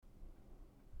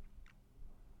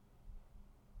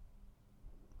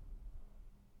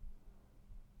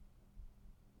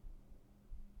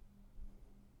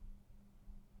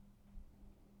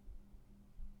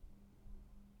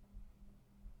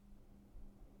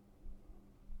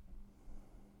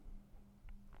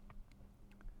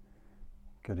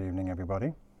Good evening,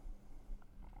 everybody.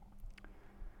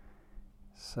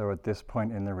 So at this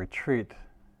point in the retreat,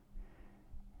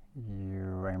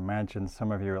 I imagine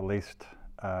some of you at least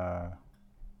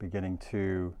beginning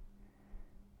to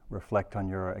reflect on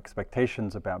your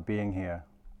expectations about being here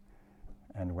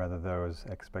and whether those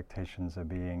expectations are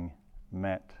being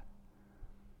met,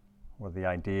 or the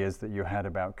ideas that you had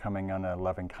about coming on a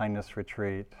loving kindness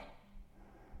retreat,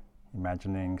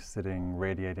 imagining sitting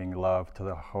radiating love to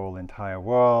the whole entire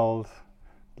world,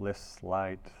 bliss,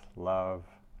 light, love.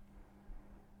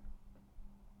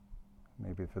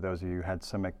 Maybe for those of you who had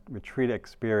some retreat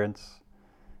experience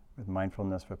with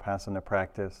mindfulness vipassana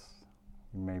practice,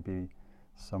 you may be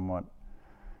somewhat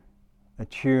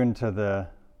attuned to the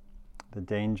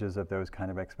dangers of those kind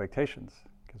of expectations,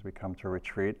 because we come to a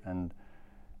retreat and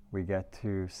we get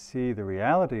to see the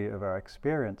reality of our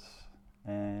experience,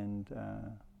 and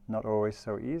not always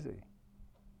so easy.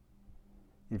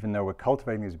 Even though we're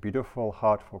cultivating these beautiful,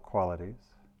 heartful qualities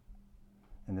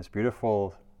in this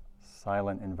beautiful,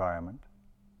 silent environment,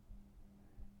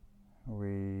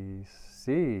 we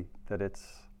see that it's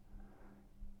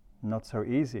not so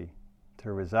easy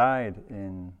to reside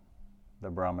in the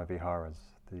Brahma Viharas,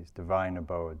 these divine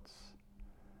abodes.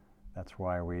 That's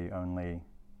why we only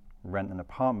rent an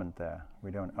apartment there.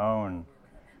 We don't own,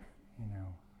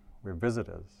 we're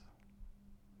visitors.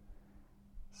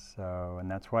 So, and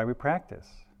that's why we practice.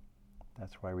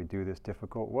 That's why we do this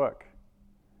difficult work.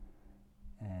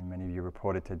 And many of you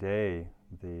reported today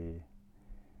the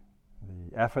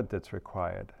effort that's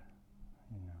required,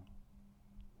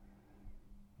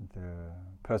 the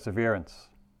perseverance.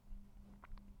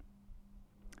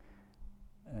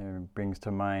 It brings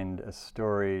to mind a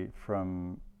story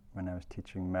from when I was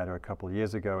teaching Metta a couple of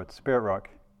years ago at Spirit Rock,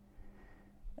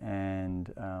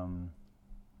 and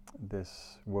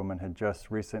this woman had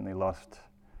just recently lost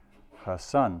her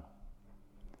son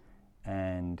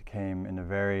and came in a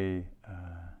very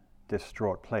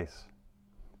distraught place,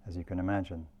 as you can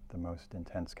imagine, the most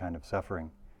intense kind of suffering.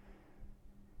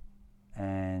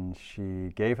 And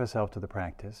she gave herself to the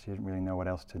practice. She didn't really know what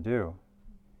else to do.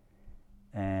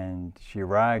 And she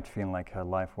arrived feeling like her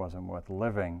life wasn't worth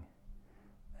living.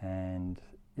 And,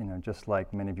 just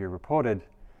like many of you reported,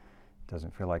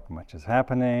 doesn't feel like much is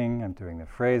happening. I'm doing the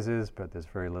phrases, but there's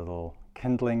very little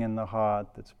kindling in the heart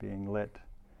that's being lit.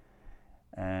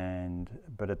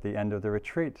 But at the end of the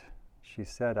retreat, she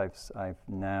said, I've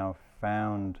now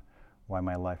found why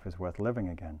my life is worth living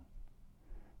again.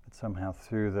 That somehow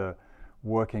through the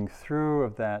working through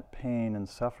of that pain and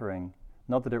suffering,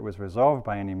 not that it was resolved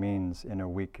by any means in a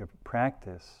week of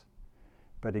practice,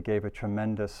 but it gave a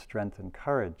tremendous strength and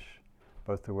courage,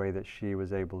 both the way that she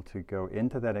was able to go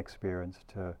into that experience,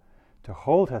 to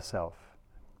hold herself.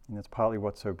 And that's partly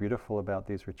what's so beautiful about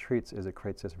these retreats, is it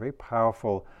creates this very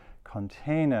powerful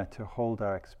container to hold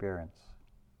our experience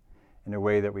in a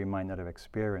way that we might not have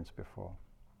experienced before.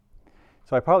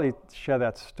 So I partly share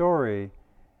that story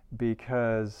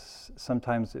because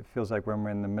sometimes it feels like when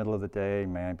we're in the middle of the day,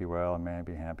 may I be well, may I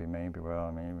be happy, may I be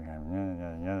well, may I be happy,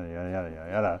 yada, yada, yada,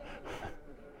 yada, yada.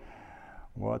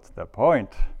 What's the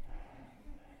point?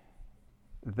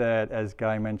 That, as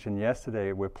Guy mentioned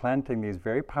yesterday, we're planting these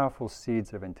very powerful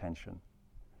seeds of intention,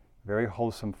 very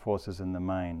wholesome forces in the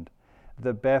mind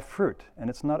that bear fruit. And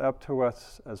it's not up to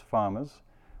us as farmers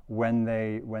when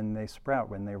they sprout,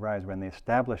 when they rise, when they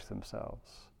establish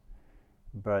themselves.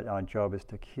 But our job is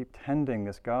to keep tending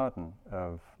this garden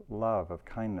of love, of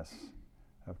kindness,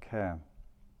 of care.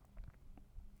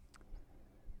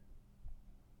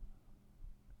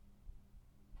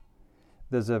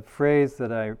 There's a phrase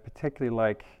that I particularly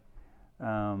like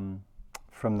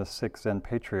from the sixth Zen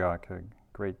patriarch, a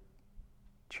great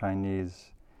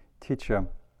Chinese teacher,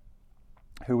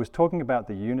 who was talking about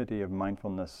the unity of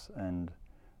mindfulness and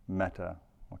metta,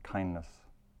 or kindness.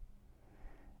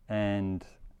 And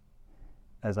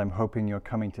as I'm hoping you're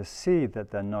coming to see,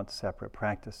 that they're not separate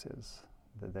practices,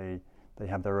 that they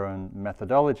have their own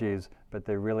methodologies, but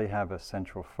they really have a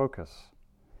central focus.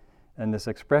 And this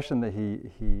expression that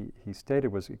he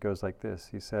stated it goes like this.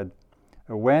 He said,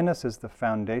 awareness is the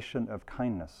foundation of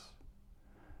kindness.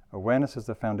 Awareness is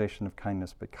the foundation of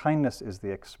kindness, but kindness is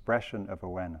the expression of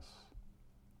awareness.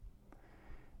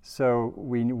 So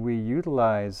we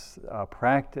utilize our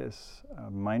practice,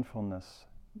 mindfulness,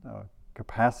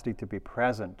 capacity to be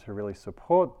present to really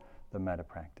support the metta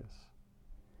practice.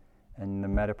 And the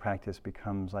metta practice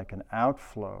becomes like an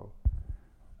outflow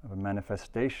of a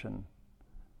manifestation,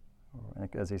 or,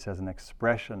 as he says, an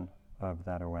expression of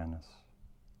that awareness.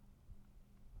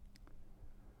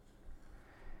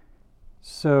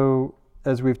 So,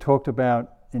 as we've talked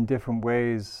about in different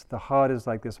ways, the heart is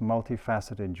like this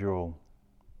multifaceted jewel.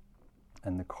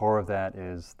 And the core of that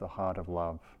is the heart of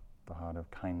love, the heart of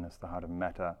kindness, the heart of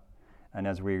metta. And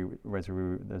as we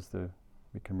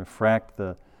can refract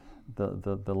the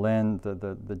lens,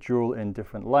 the jewel in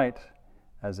different light,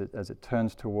 as it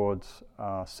turns towards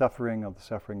suffering or the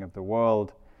suffering of the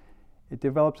world, it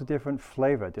develops a different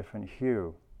flavor, different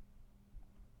hue.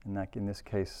 And in this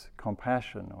case,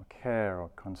 compassion or care or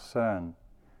concern.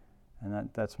 And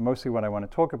that's mostly what I want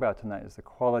to talk about tonight, is the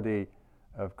quality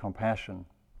of compassion.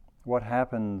 What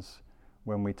happens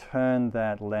when we turn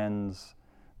that lens,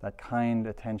 that kind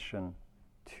attention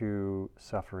to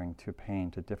suffering, to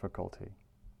pain, to difficulty?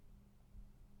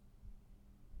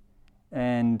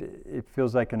 And it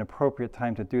feels like an appropriate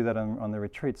time to do that on the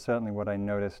retreat. Certainly what I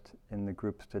noticed in the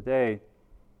groups today,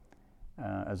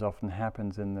 as often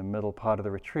happens in the middle part of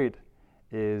the retreat,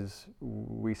 is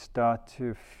we start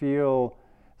to feel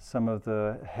some of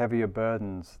the heavier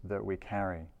burdens that we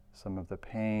carry, some of the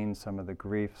pain, some of the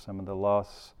grief, some of the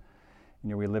loss.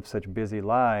 We live such busy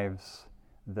lives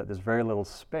that there's very little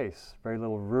space, very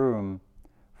little room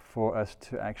for us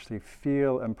to actually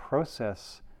feel and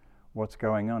process what's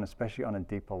going on, especially on a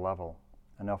deeper level.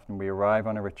 And often we arrive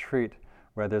on a retreat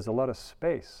where there's a lot of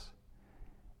space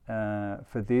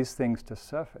for these things to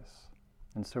surface.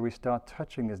 And so we start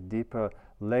touching this deeper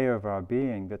layer of our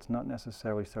being that's not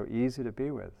necessarily so easy to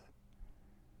be with.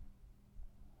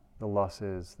 The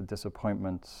losses, the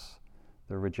disappointments,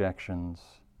 the rejections.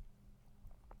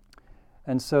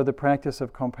 And so the practice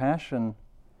of compassion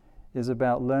is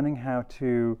about learning how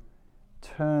to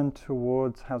turn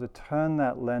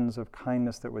that lens of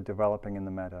kindness that we're developing in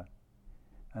the metta,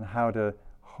 and how to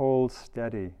hold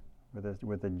steady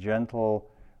with a gentle,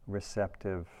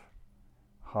 receptive,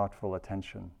 heartful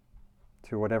attention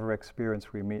to whatever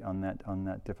experience we meet on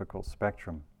that difficult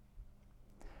spectrum.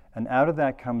 And out of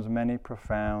that comes many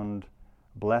profound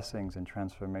blessings and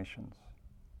transformations.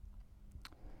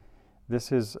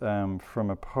 This is from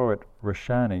a poet,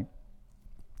 Rashani,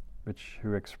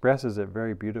 who expresses it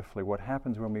very beautifully, what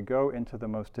happens when we go into the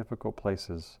most difficult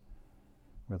places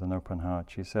with an open heart.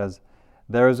 She says,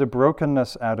 "There is a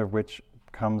brokenness out of which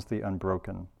comes the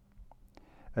unbroken,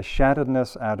 a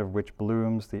shatteredness out of which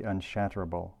blooms the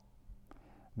unshatterable.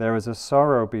 There is a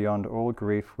sorrow beyond all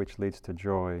grief which leads to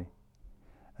joy,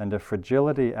 and a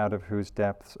fragility out of whose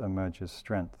depths emerges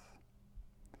strength.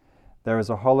 There is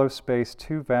a hollow space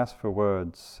too vast for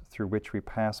words, through which we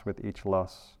pass with each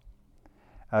loss,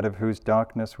 out of whose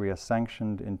darkness we are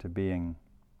sanctioned into being.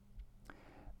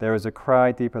 There is a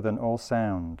cry deeper than all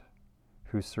sound,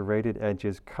 whose serrated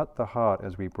edges cut the heart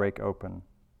as we break open,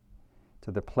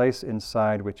 to the place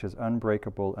inside which is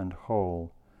unbreakable and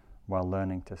whole while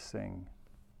learning to sing."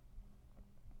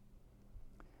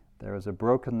 There is a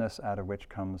brokenness out of which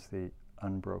comes the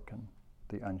unbroken,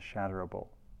 the unshatterable.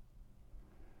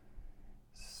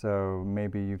 So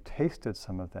maybe you've tasted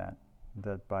some of that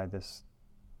by this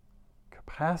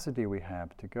capacity we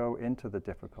have to go into the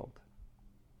difficult,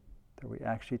 that we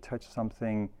actually touch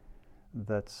something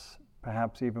that's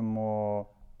perhaps even more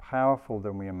powerful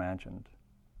than we imagined.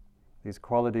 These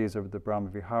qualities of the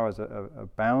Brahma-viharas are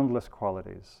boundless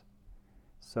qualities,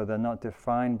 so they're not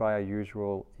defined by our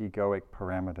usual egoic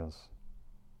parameters.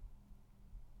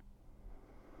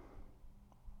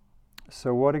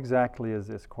 So what exactly is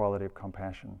this quality of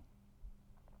compassion?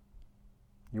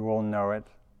 You all know it.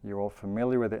 You're all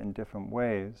familiar with it in different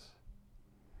ways.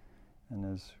 And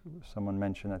as someone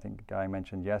mentioned, I think a guy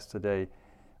mentioned yesterday,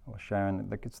 or Sharon,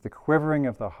 it's the quivering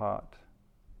of the heart.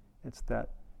 It's that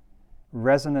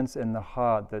resonance in the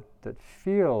heart that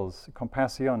feels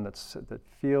compassion, that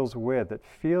feels with, that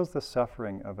feels the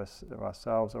suffering of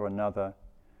ourselves or another.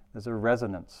 There's a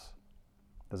resonance.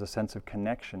 There's a sense of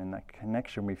connection. In that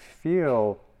connection, we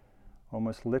feel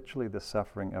almost literally the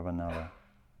suffering of another.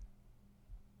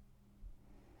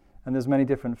 And there's many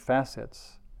different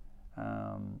facets.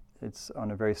 It's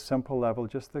on a very simple level,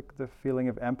 just the feeling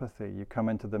of empathy. You come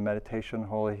into the meditation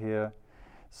hall here,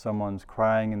 someone's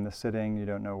crying in the sitting, you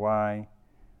don't know why,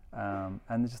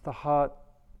 and just the heart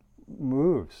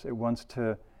moves. It wants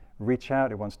to reach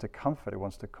out, it wants to comfort, it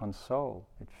wants to console.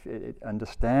 It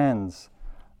understands,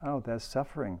 oh, there's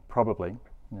suffering, probably.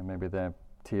 Maybe they're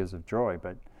tears of joy,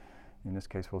 but in this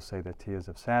case we'll say they're tears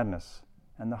of sadness.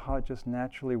 And the heart just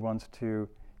naturally wants to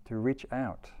reach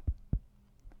out.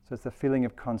 So it's the feeling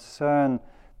of concern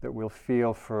that we'll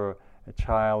feel for a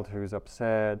child who's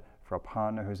upset, for a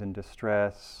partner who's in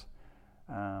distress.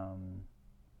 At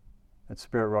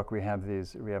Spirit Rock we have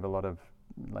a lot of,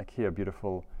 like here,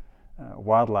 beautiful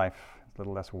wildlife. A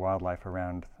little less wildlife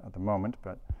around at the moment,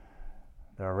 but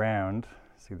they're around.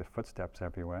 See the footsteps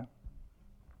everywhere.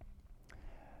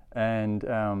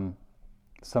 And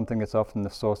something that's often the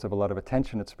source of a lot of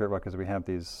attention at Spirit Rock is we have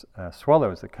these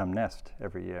swallows that come nest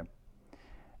every year.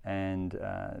 And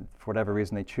for whatever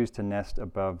reason, they choose to nest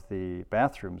above the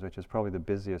bathrooms, which is probably the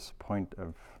busiest point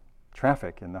of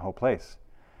traffic in the whole place,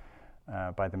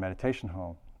 by the meditation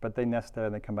hall. But they nest there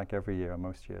and they come back every year,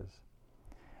 most years.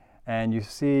 And you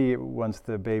see, once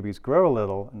the babies grow a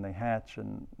little and they hatch,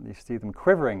 and you see them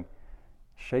quivering,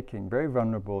 shaking, very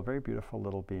vulnerable, very beautiful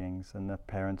little beings. And the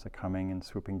parents are coming and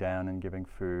swooping down and giving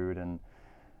food, and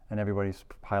everybody's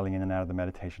piling in and out of the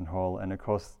meditation hall. And of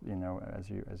course, you know,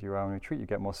 as you are on retreat, you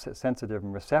get more sensitive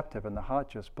and receptive, and the heart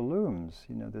just blooms.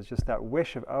 You know, there's just that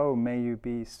wish of, oh, may you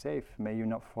be safe, may you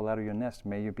not fall out of your nest,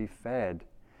 may you be fed.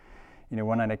 You know,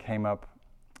 one night I came up,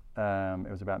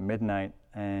 it was about midnight,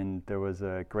 and there was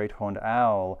a great horned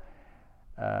owl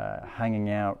hanging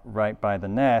out right by the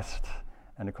nest.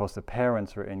 And of course, the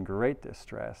parents were in great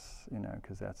distress, you know,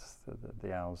 because that's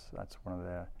the owls, that's one of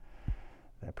their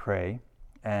prey.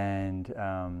 And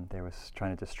they were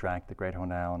trying to distract the great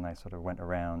horned owl, and I sort of went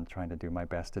around trying to do my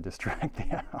best to distract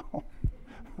the owl.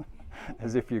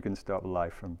 As if you can stop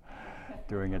life from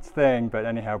doing its thing. But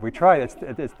anyhow, we tried.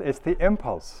 It's the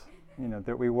impulse, you know,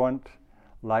 that we want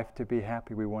life to be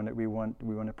happy. We want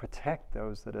to protect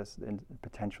those that are in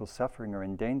potential suffering or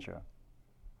in danger.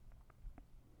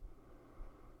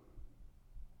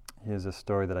 Here's a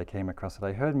story that I came across that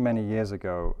I heard many years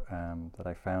ago, that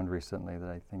I found recently, that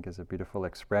I think is a beautiful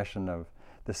expression of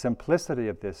the simplicity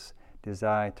of this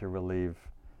desire to relieve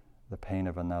the pain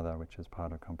of another, which is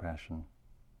part of compassion.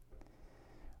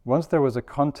 Once there was a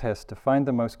contest to find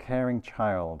the most caring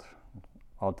child.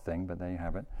 Odd thing, but there you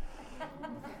have it.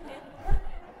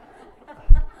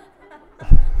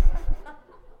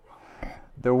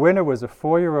 The winner was a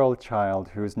 4-year-old child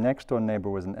whose next-door neighbor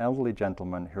was an elderly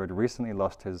gentleman who had recently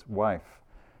lost his wife.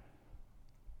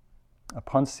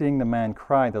 Upon seeing the man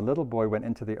cry, the little boy went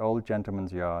into the old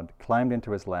gentleman's yard, climbed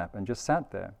into his lap, and just sat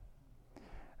there.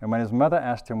 And when his mother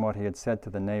asked him what he had said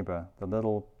to the neighbor, the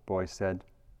little boy said,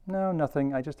 "No,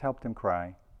 nothing, I just helped him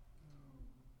cry."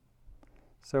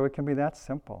 So it can be that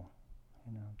simple,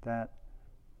 you know, that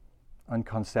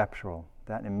unconceptual,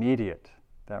 that immediate,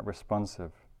 that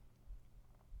responsive.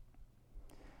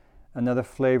 Another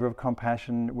flavor of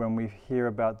compassion when we hear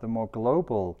about the more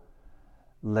global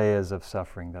layers of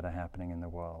suffering that are happening in the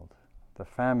world. The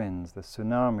famines, the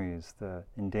tsunamis, the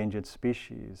endangered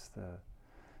species,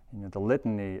 the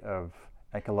litany of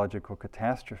ecological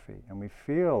catastrophe. And we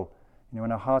feel, you know,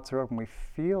 when our hearts are open, we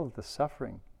feel the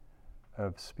suffering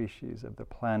of species, of the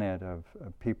planet, of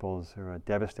peoples who are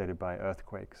devastated by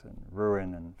earthquakes and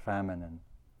ruin and famine. And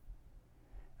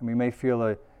we may feel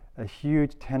a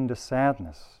huge tender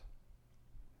sadness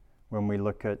when we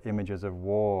look at images of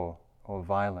war or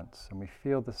violence, and we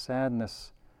feel the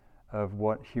sadness of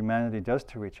what humanity does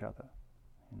to each other,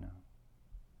 you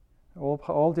know.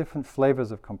 All different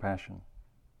flavors of compassion.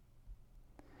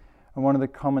 And one of the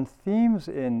common themes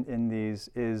in these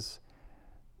is,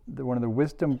 one of the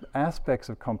wisdom aspects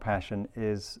of compassion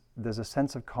is there's a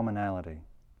sense of commonality.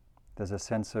 There's a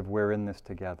sense of we're in this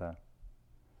together.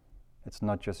 It's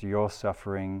not just your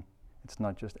suffering, it's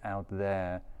not just out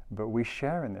there, but we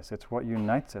share in this. It's what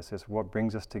unites us. It's what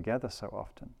brings us together so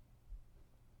often.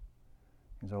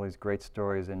 There's all these great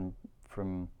stories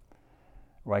from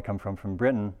where I come from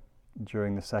Britain,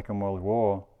 during the Second World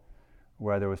War,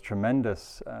 where there was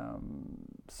tremendous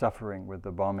suffering with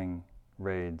the bombing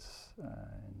raids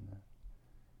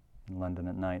in London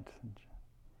at night.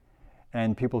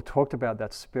 And people talked about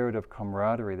that spirit of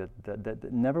camaraderie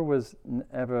that never was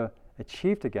ever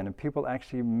achieved again. And people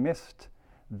actually missed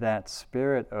that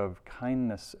spirit of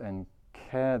kindness and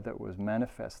care that was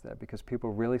manifest there, because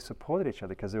people really supported each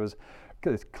other, because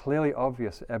it's clearly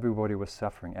obvious everybody was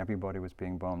suffering, everybody was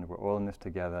being bombed, we're all in this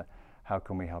together, how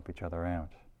can we help each other out?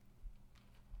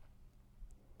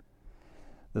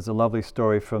 There's a lovely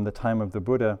story from the time of the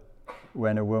Buddha,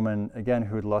 when a woman, again,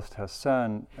 who had lost her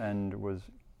son and was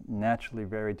naturally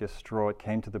very distraught,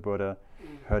 came to the Buddha,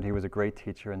 heard he was a great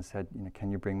teacher, and said, you know,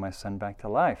 can you bring my son back to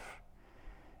life?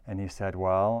 And he said,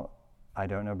 well, I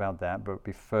don't know about that, but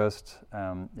first,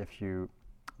 if you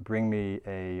bring me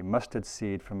a mustard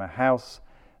seed from a house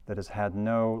that has had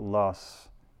no loss,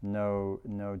 no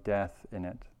death in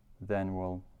it, then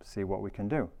we'll see what we can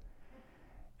do.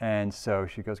 And so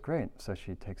she goes, great. So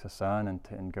she takes her son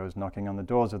and goes knocking on the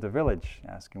doors of the village,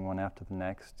 asking one after the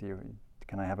next,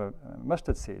 can I have a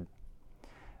mustard seed?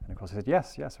 And of course he said,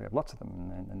 yes, we have lots of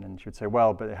them. And then she would say,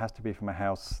 well, but it has to be from a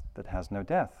house that has no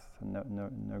death, no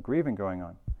grieving going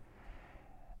on.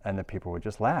 And the people would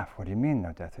just laugh. What do you mean,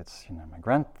 no death? It's, my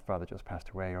grandfather just passed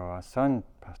away, or our son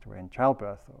passed away in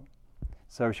childbirth.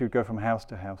 So she would go from house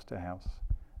to house to house.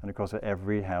 And of course, at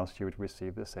every house you would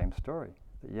receive the same story.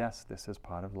 That yes, this is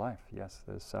part of life. Yes,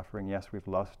 there's suffering. Yes, we've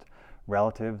lost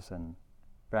relatives and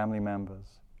family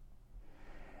members.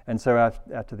 And so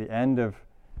after the end of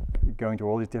going to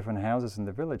all these different houses in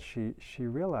the village, she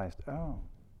realized, oh,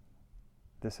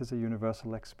 this is a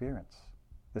universal experience.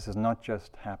 This is not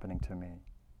just happening to me.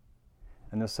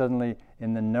 And there's suddenly,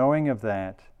 in the knowing of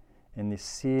that, in the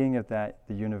seeing of that,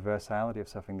 the universality of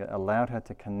suffering that allowed her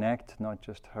to connect not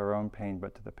just her own pain,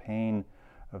 but to the pain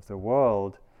of the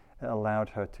world, it allowed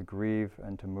her to grieve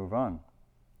and to move on.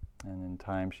 And in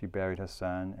time she buried her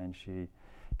son, and she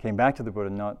came back to the Buddha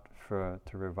not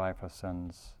to revive her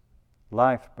son's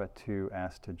life, but to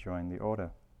ask to join the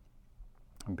order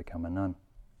and become a nun.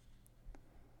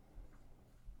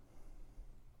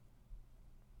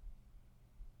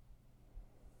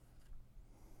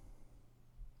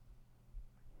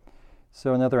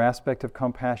 So another aspect of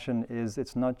compassion is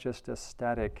it's not just a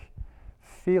static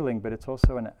feeling, but it's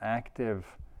also an active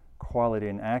quality,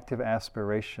 an active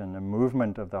aspiration, a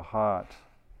movement of the heart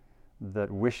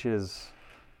that wishes,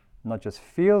 not just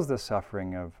feels the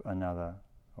suffering of another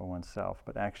or oneself,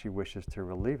 but actually wishes to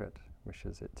relieve it,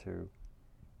 wishes it to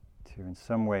in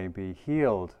some way be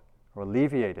healed or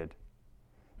alleviated.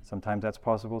 Sometimes that's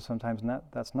possible, sometimes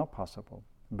that's not possible.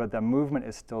 But the movement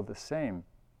is still the same.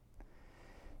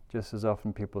 Just as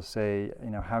often people say,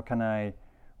 how can I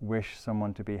wish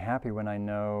someone to be happy when I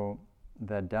know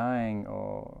they're dying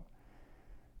or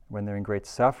when they're in great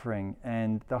suffering?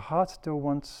 And the heart still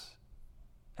wants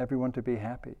everyone to be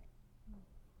happy.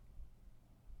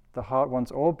 The heart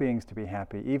wants all beings to be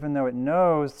happy, even though it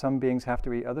knows some beings have to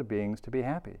be other beings to be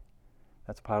happy.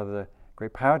 That's part of the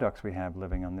great paradox we have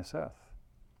living on this earth.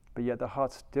 But yet the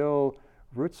heart still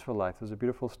roots for life. There's a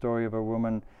beautiful story of a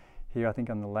woman here, I think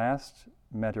on the last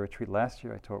metta retreat last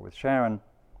year I taught with Sharon,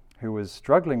 who was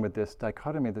struggling with this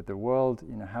dichotomy that the world,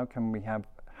 how can we have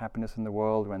happiness in the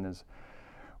world when there's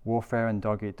warfare and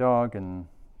dog eat dog and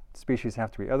species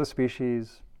have to eat other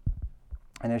species?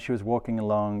 And as she was walking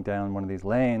along down one of these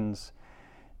lanes,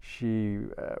 she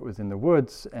was in the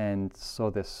woods and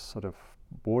saw this sort of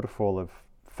waterfall of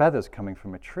feathers coming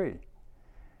from a tree.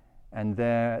 And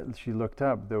there she looked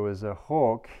up, there was a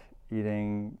hawk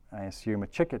eating, I assume, a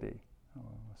chickadee or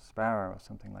a sparrow or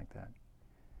something like that.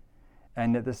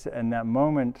 And in that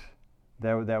moment,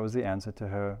 that was the answer to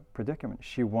her predicament.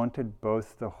 She wanted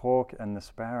both the hawk and the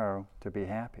sparrow to be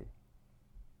happy.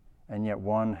 And yet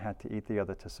one had to eat the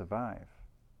other to survive.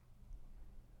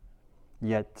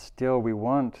 Yet still we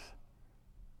want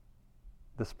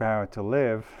the sparrow to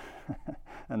live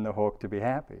and the hawk to be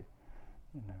happy.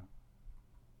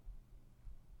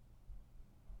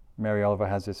 Mary Oliver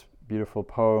has this beautiful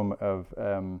poem of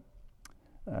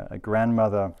a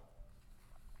grandmother,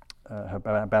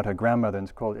 about her grandmother, and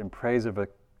it's called In Praise of a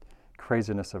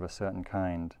Craziness of a Certain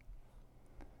Kind.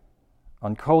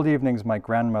 On cold evenings, my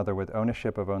grandmother, with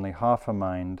ownership of only half her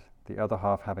mind, the other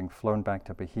half having flown back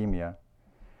to Bohemia,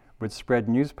 would spread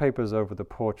newspapers over the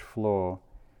porch floor,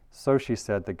 so she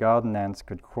said the garden ants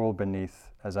could crawl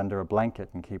beneath as under a blanket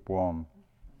and keep warm.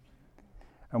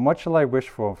 And what shall I wish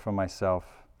for myself,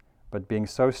 but being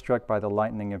so struck by the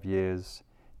lightning of years,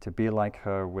 to be like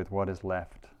her with what is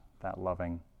left, that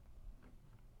loving.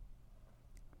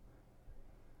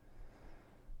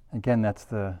 Again, that's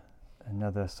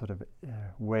another sort of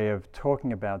way of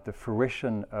talking about the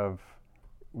fruition of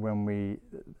when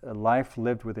a life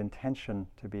lived with intention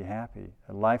to be happy,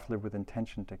 a life lived with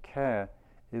intention to care,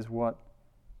 is what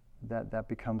that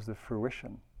becomes the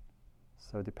fruition.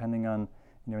 So depending on,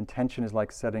 intention is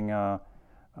like setting our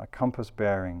compass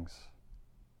bearings.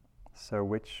 So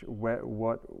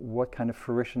what kind of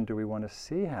fruition do we want to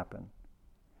see happen?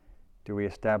 Do we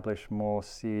establish more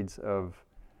seeds of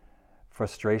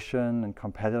frustration and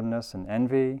competitiveness and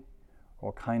envy,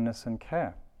 or kindness and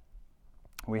care?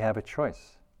 We have a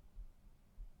choice.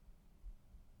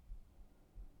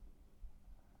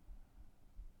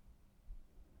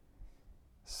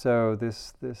 So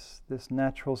this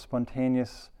natural,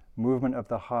 spontaneous movement of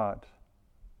the heart,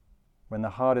 when the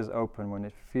heart is open, when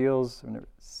it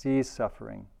sees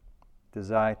suffering,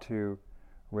 desire to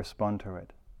respond to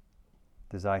it,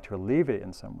 desire to alleviate it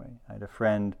in some way. I had a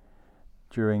friend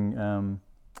during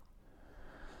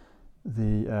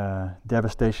the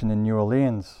devastation in New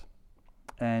Orleans,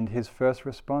 and his first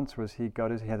response was he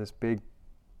had this big,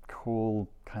 cool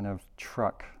kind of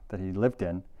truck that he lived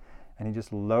in, and he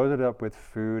just loaded it up with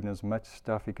food and as much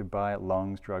stuff he could buy at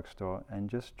Long's drugstore and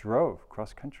just drove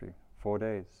cross country. 4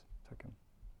 days took him.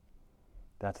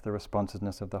 That's the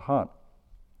responsiveness of the heart.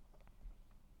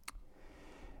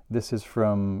 This is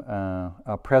from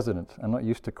our president. I'm not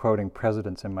used to quoting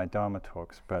presidents in my Dharma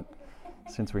talks, but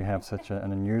since we have such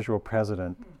an unusual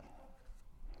president,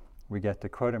 we get to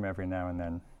quote him every now and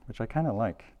then, which I kind of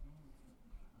like.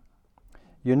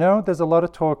 You know, there's a lot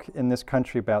of talk in this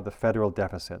country about the federal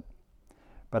deficit,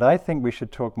 but I think we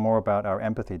should talk more about our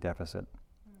empathy deficit.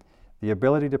 The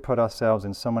ability to put ourselves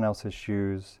in someone else's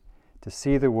shoes, to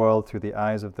see the world through the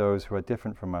eyes of those who are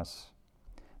different from us.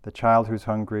 The child who's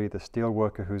hungry, the steel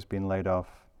worker who's been laid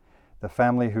off, the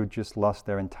family who just lost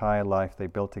their entire life they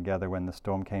built together when the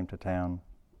storm came to town.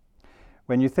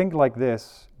 When you think like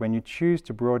this, when you choose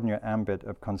to broaden your ambit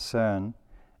of concern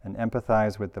and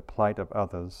empathize with the plight of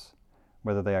others,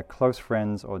 whether they are close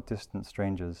friends or distant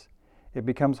strangers, it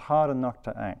becomes harder not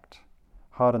to act,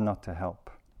 harder not to help.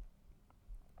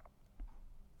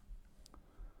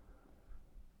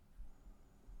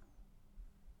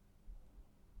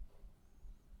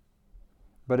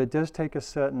 But it does take a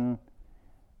certain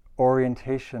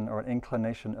orientation or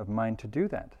inclination of mind to do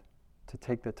that, to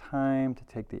take the time, to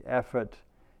take the effort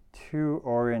to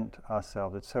orient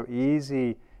ourselves. It's so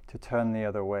easy to turn the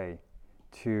other way,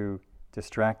 to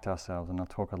distract ourselves, and I'll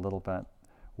talk a little bit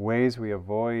ways we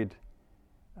avoid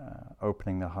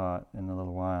opening the heart in a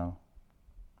little while.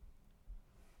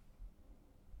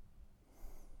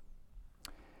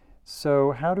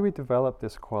 So how do we develop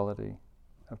this quality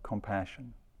of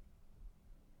compassion?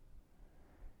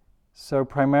 So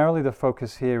primarily the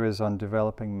focus here is on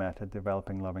developing metta,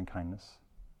 developing loving kindness.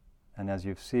 And as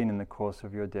you've seen in the course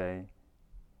of your day,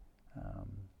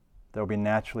 there'll be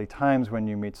naturally times when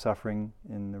you meet suffering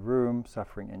in the room,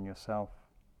 suffering in yourself.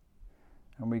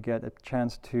 And we get a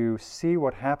chance to see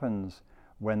what happens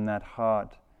when that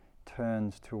heart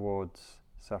turns towards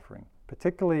suffering.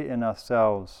 Particularly in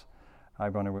ourselves, I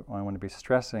want to be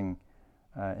stressing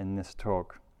in this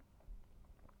talk.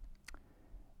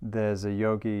 There's a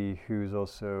yogi who's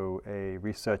also a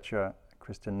researcher,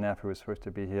 Kristen Neff, who was supposed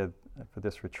to be here for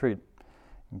this retreat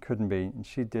and couldn't be. And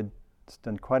she done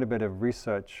quite a bit of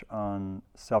research on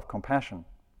self-compassion.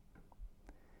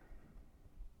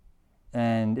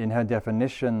 And in her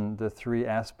definition, the three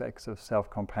aspects of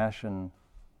self-compassion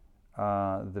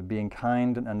are the being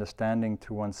kind and understanding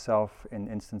to oneself in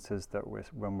instances that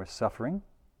when we're suffering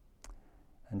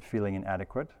and feeling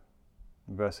inadequate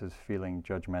versus feeling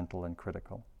judgmental and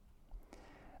critical.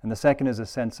 And the second is a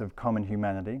sense of common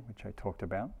humanity, which I talked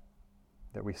about,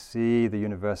 that we see the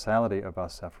universality of our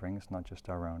suffering, it's not just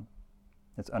our own.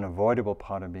 It's an unavoidable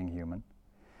part of being human.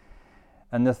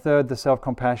 And the third, the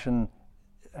self-compassion,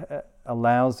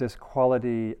 allows this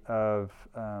quality of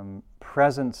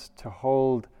presence to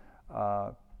hold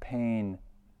pain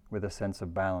with a sense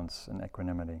of balance and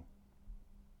equanimity.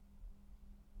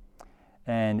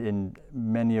 And in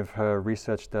many of her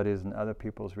research studies and other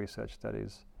people's research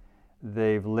studies,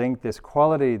 they've linked this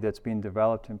quality that's been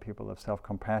developed in people of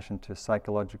self-compassion to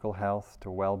psychological health, to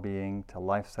well-being, to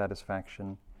life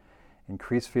satisfaction,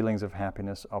 increased feelings of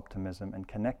happiness, optimism, and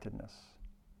connectedness.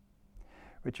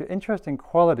 Which are interesting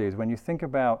qualities. When you think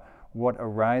about what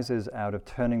arises out of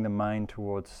turning the mind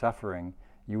towards suffering,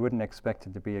 you wouldn't expect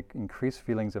it to be increased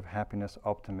feelings of happiness,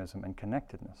 optimism, and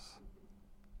connectedness.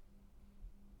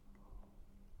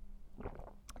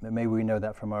 But maybe we know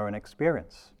that from our own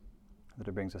experience, that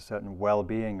it brings a certain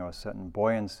well-being or a certain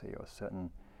buoyancy or a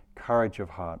certain courage of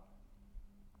heart.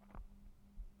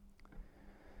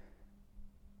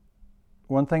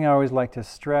 One thing I always like to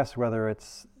stress, whether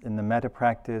it's in the metta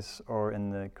practice or in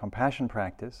the compassion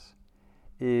practice,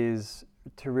 is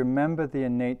to remember the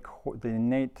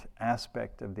innate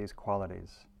aspect of these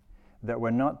qualities. That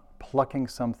we're not plucking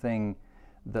something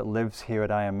that lives here at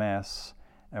IMS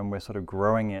and we're sort of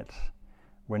growing it.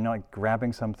 We're not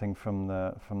grabbing something from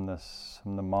the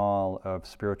mall of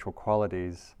spiritual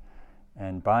qualities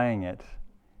and buying it.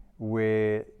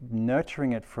 We're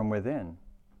nurturing it from within.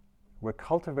 We're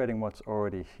cultivating what's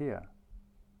already here.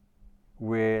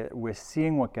 We're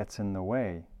seeing what gets in the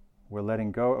way. We're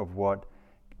letting go of what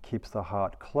keeps the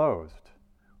heart closed,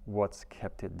 what's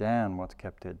kept it down, what's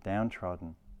kept it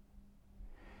downtrodden.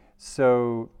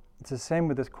 So it's the same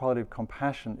with this quality of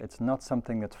compassion. It's not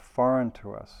something that's foreign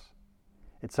to us.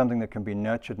 It's something that can be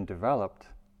nurtured and developed,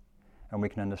 and we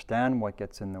can understand what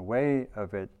gets in the way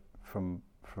of it from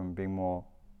being more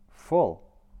full.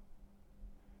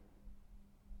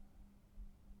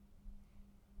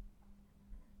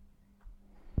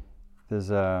 There's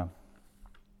a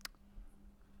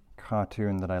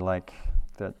cartoon that I like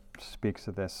that speaks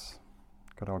of this.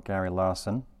 Good old Gary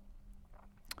Larson.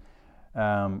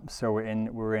 So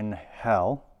we're in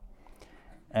hell,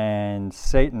 and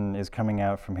Satan is coming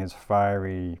out from his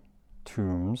fiery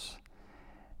tombs,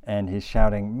 and he's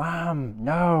shouting, "Mom,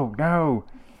 no, no!"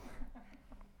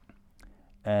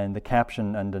 And the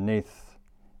caption underneath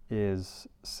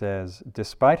says,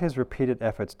 despite his repeated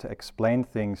efforts to explain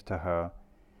things to her,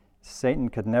 Satan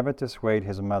could never dissuade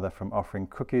his mother from offering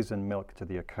cookies and milk to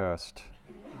the accursed.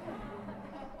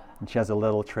 And she has a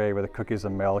little tray with the cookies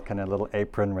and milk and a little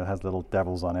apron that has little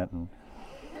devils on it. And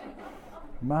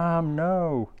Mom,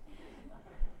 no.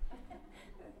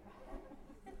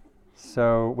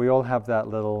 So we all have that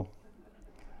little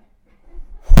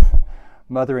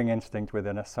mothering instinct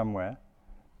within us somewhere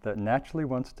that naturally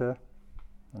wants to,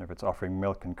 I don't know if it's offering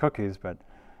milk and cookies, but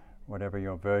whatever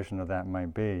your version of that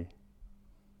might be.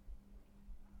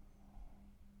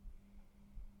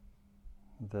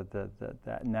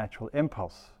 That natural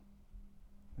impulse.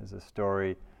 There's a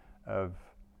story of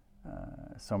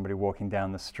somebody walking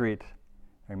down the street.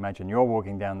 Imagine you're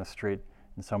walking down the street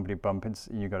and somebody bumps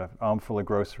into you, got an armful of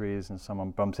groceries and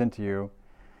someone bumps into you,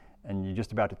 and you're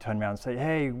just about to turn around and say,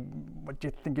 hey, what do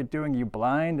you think you're doing? Are you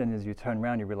blind? And as you turn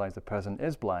around, you realize the person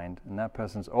is blind, and that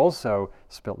person's also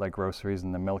spilt their groceries,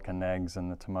 and the milk and eggs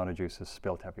and the tomato juice is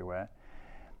spilt everywhere.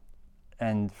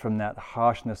 And from that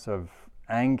harshness of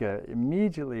anger,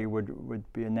 immediately would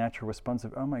be a natural response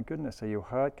of, oh my goodness, are you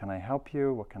hurt? Can I help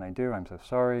you? What can I do? I'm so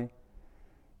sorry.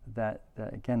 That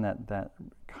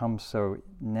comes so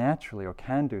naturally, or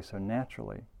can do so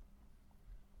naturally.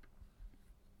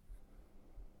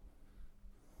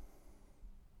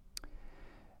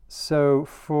 So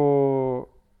for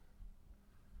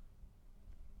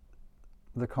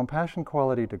the compassion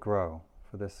quality to grow,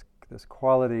 for this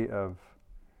quality of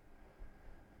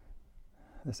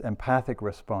this empathic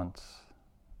response,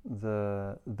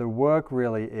 the work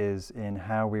really is in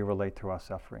how we relate to our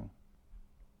suffering.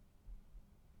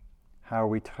 How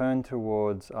we turn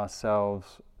towards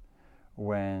ourselves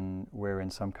when we're in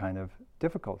some kind of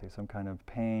difficulty, some kind of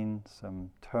pain,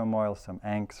 some turmoil, some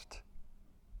angst.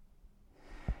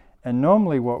 And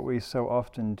normally what we so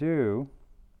often do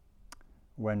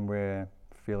when we're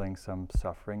feeling some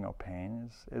suffering or pain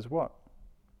is what?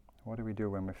 What do we do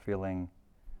when we're feeling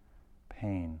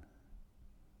pain?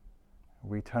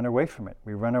 We turn away from it.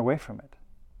 We run away from it.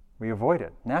 We avoid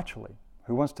it, naturally.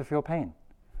 Who wants to feel pain,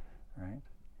 right?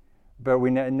 But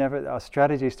we never, our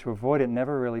strategies to avoid it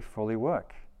never really fully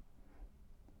work.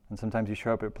 And sometimes you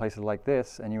show up at places like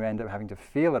this and you end up having to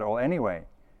feel it all anyway,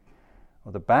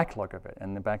 or the backlog of it,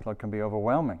 and the backlog can be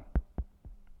overwhelming.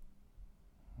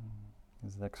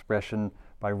 There's an expression,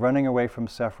 by running away from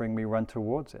suffering, we run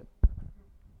towards it.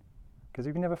 Because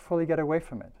you can never fully get away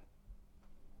from it.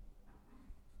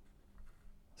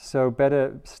 So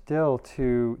better still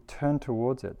to turn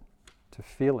towards it, to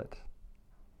feel it,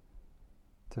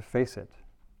 to face it,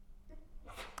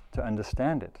 to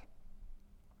understand it.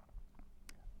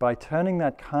 By turning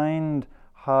that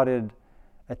kind-hearted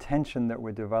attention that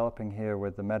we're developing here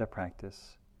with the metta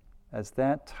practice, as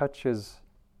that touches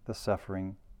the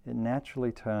suffering, it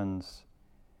naturally turns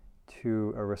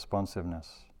to a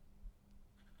responsiveness.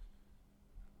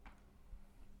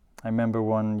 I remember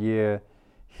one year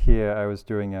here I was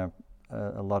doing a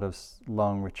lot of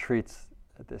long retreats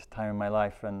at this time in my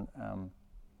life, and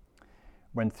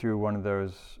went through one of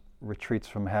those retreats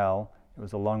from hell. It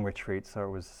was a long retreat,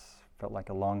 so it felt like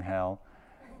a long hell.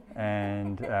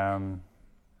 And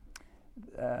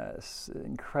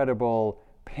incredible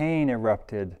pain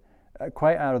erupted,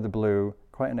 quite out of the blue,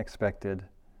 quite unexpected,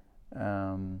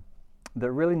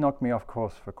 that really knocked me off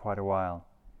course for quite a while,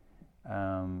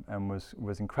 and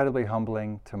was incredibly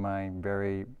humbling to my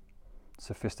very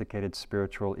sophisticated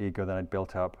spiritual ego that I'd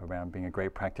built up around being a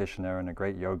great practitioner and a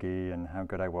great yogi and how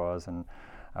good I was, and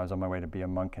I was on my way to be a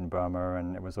monk in Burma,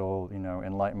 and it was all,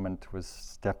 enlightenment was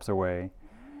steps away.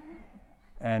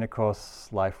 And of course,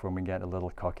 life, when we get a little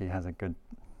cocky, has a good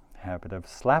habit of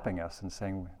slapping us and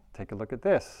saying, take a look at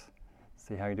this,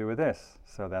 see how you do with this.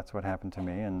 So that's what happened to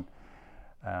me, and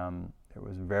it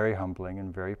was very humbling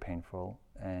and very painful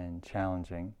and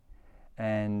challenging.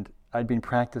 And I'd been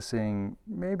practicing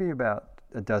maybe about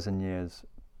a dozen years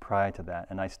prior to that,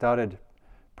 and I started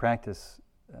practice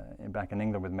back in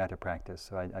England with metta practice.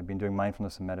 So I'd been doing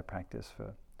mindfulness and metta practice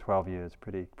for 12 years,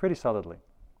 pretty solidly.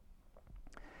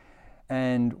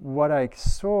 And what I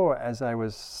saw as I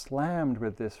was slammed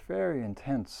with this very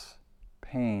intense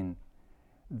pain,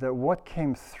 that what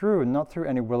came through, not through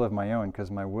any will of my own, because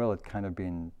my will had kind of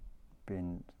been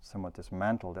somewhat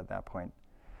dismantled at that point,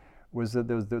 was that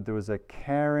there was a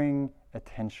caring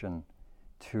attention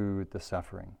to the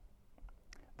suffering.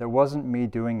 There wasn't me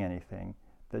doing anything.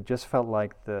 That just felt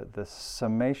like the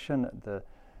summation,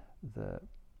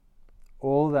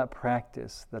 all that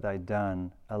practice that I'd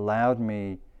done allowed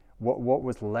me, what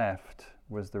was left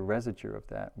was the residue of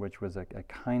that, which was a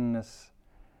kindness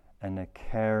and a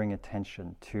caring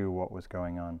attention to what was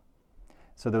going on.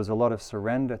 So there was a lot of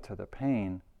surrender to the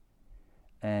pain,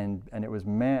 and it was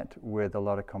met with a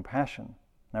lot of compassion.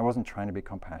 And I wasn't trying to be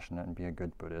compassionate and be a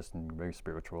good Buddhist and very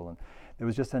spiritual, and it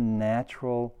was just a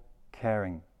natural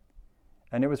caring.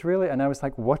 And it was really, and I was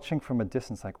like watching from a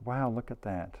distance, like, wow, look at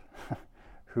that.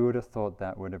 Who would have thought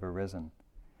that would have arisen?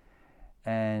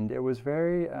 And it was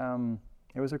very,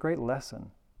 it was a great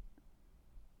lesson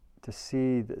to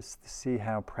see this, to see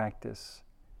how practice,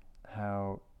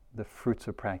 how the fruits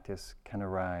of practice can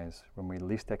arise when we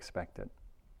least expect it.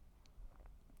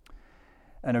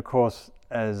 And of course,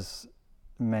 as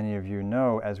many of you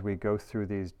know, as we go through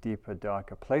these deeper,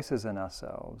 darker places in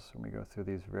ourselves, when we go through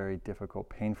these very difficult,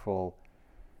 painful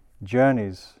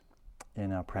journeys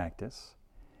in our practice,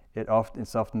 it's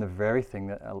often the very thing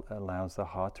that allows the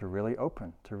heart to really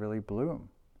open, to really bloom.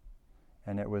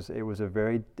 And it was a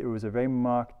very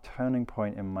marked turning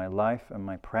point in my life and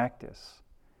my practice,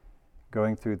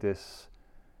 going through this,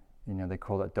 they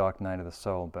call it dark night of the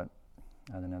soul, but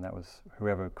I don't know, that was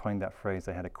whoever coined that phrase,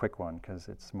 they had a quick one, because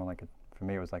it's more like, for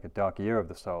me it was like a dark year of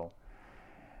the soul.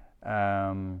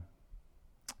 And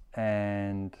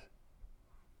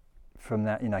from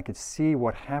that, I could see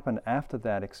what happened after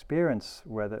that experience,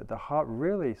 where the heart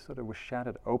really sort of was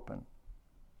shattered open,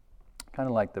 kind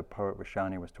of like the poet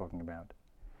Rashani was talking about.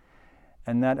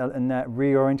 And that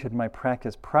reoriented my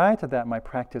practice. Prior to that, my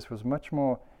practice was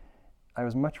I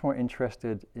was much more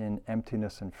interested in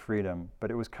emptiness and freedom,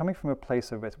 but it was coming from a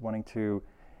place of wanting to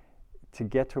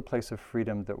get to a place of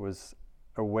freedom that was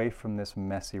away from this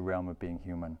messy realm of being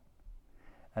human.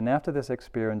 And after this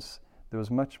experience, there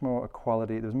was much more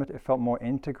equality. It felt more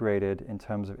integrated in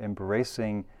terms of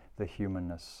embracing the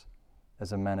humanness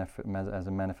as a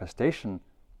manifestation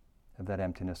of that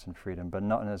emptiness and freedom, but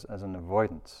not as an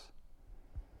avoidance.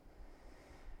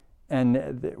 And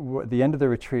the end of the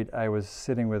retreat, I was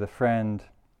sitting with a friend,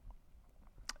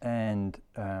 and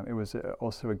it was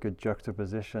also a good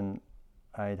juxtaposition.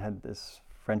 I'd had this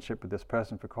friendship with this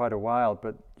person for quite a while,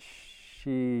 but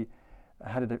she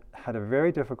had a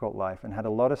very difficult life and had a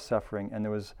lot of suffering. And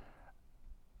there was,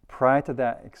 prior to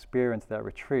that experience, that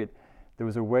retreat, there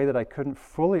was a way that I couldn't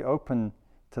fully open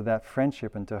to that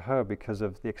friendship and to her because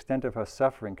of the extent of her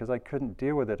suffering, because I couldn't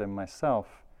deal with it in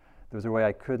myself. There was a way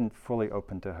I couldn't fully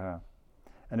open to her.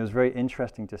 And it was very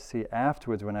interesting to see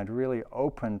afterwards, when I'd really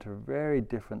opened to a very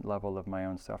different level of my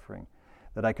own suffering,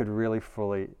 that I could really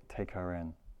fully take her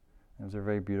in. It was a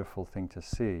very beautiful thing to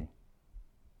see.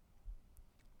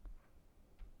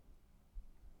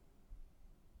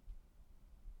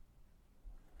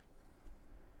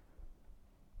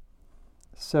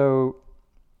 So,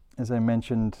 as I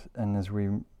mentioned, and as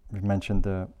we've mentioned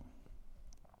at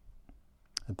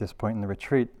this point in the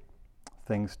retreat,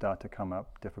 things start to come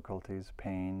up, difficulties,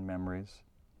 pain, memories.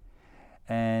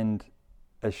 And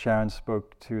as Sharon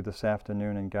spoke to this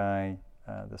afternoon and Guy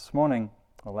this morning,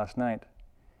 or last night,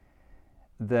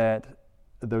 that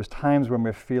those times when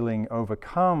we're feeling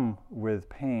overcome with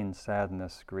pain,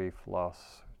 sadness, grief,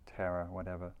 loss, terror,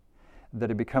 whatever,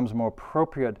 that it becomes more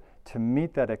appropriate to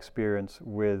meet that experience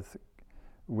with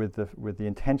the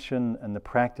intention and the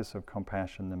practice of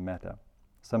compassion, the metta.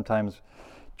 Sometimes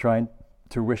trying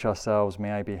to wish ourselves,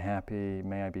 may I be happy,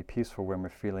 may I be peaceful, when we're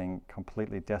feeling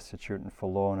completely destitute and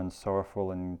forlorn and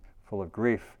sorrowful and full of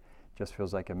grief, just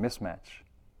feels like a mismatch.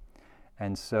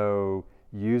 And so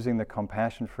using the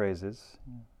compassion phrases,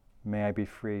 may I be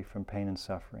free from pain and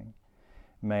suffering,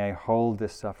 may I hold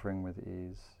this suffering with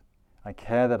ease, I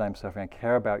care that I'm suffering, I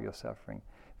care about your suffering,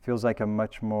 feels like a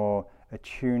much more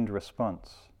attuned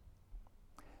response.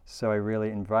 So I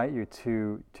really invite you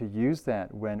to use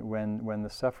that when the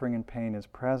suffering and pain is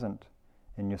present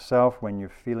in yourself, when you're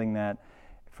feeling that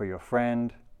for your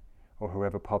friend or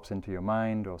whoever pops into your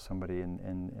mind or somebody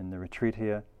in the retreat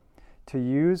here,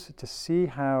 to see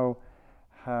how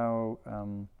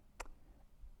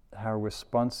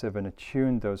responsive and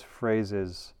attuned those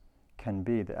phrases can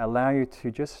be, that allow you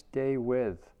to just stay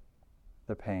with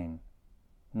the pain,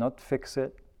 not fix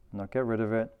it, not get rid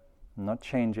of it, not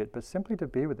change it, but simply to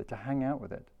be with it, to hang out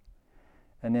with it.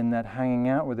 And in that hanging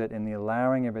out with it, in the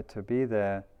allowing of it to be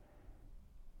there,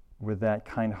 with that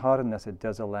kind-heartedness, it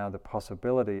does allow the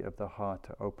possibility of the heart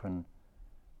to open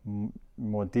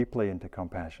more deeply into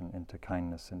compassion, into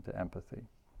kindness, into empathy.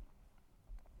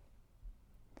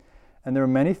 And there are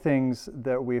many things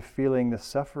that we're feeling the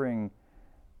suffering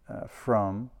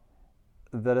from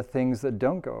that are things that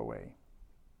don't go away.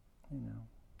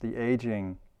 The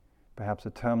aging, perhaps a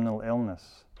terminal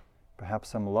illness, perhaps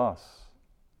some loss.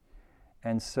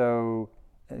 And so,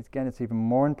 again, it's even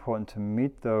more important to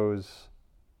meet those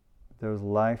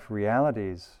life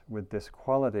realities with this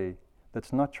quality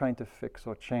that's not trying to fix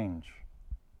or change.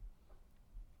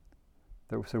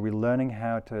 So we're learning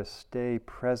how to stay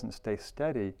present, stay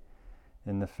steady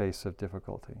in the face of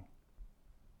difficulty.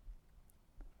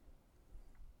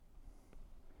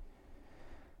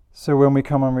 So when we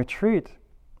come on retreat,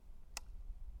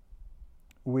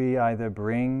 we either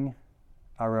bring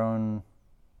our own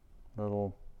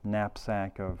little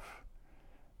knapsack of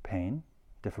pain,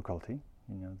 difficulty,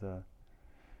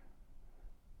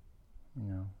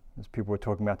 as people were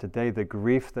talking about today, the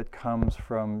grief that comes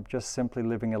from just simply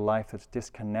living a life that's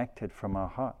disconnected from our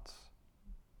hearts.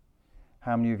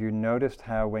 How many of you noticed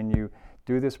how when you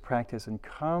do this practice and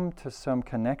come to some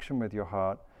connection with your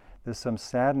heart, there's some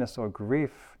sadness or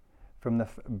grief from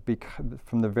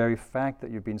the very fact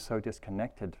that you've been so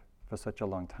disconnected for such a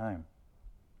long time?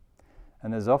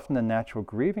 And there's often a natural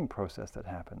grieving process that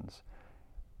happens,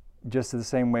 just the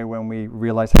same way when we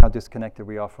realize how disconnected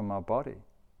we are from our body,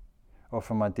 or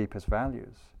from our deepest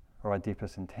values, or our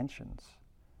deepest intentions,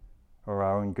 or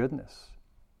our own goodness.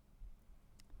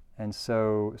 And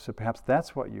so perhaps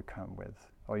that's what you come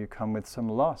with, or you come with some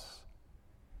loss,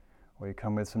 or you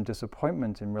come with some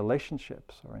disappointment in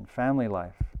relationships, or in family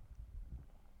life,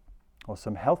 or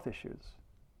some health issues.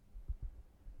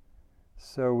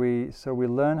 So we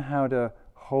learn how to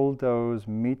hold those,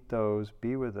 meet those,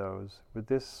 be with those, with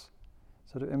this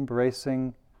sort of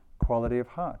embracing quality of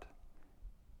heart.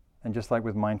 And just like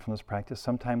with mindfulness practice,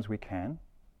 sometimes we can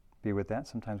be with that,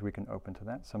 sometimes we can open to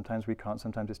that, sometimes we can't,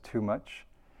 sometimes it's too much,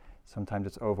 sometimes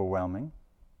it's overwhelming.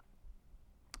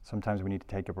 Sometimes we need to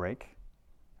take a break.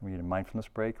 We need a mindfulness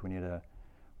break, we need a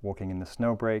walking in the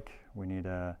snow break, we need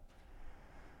a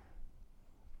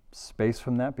space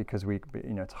from that because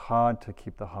it's hard to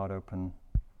keep the heart open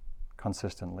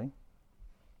consistently.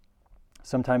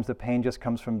 Sometimes the pain just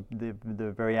comes from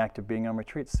the very act of being on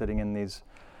retreat, sitting in these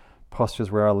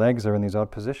postures where our legs are in these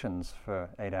odd positions for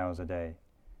 8 hours a day.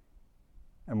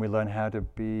 And we learn how to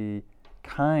be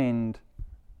kind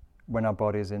when our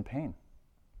body is in pain.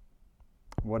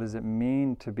 What does it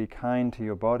mean to be kind to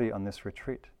your body on this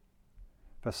retreat?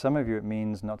 For some of you it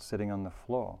means not sitting on the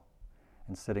floor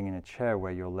and sitting in a chair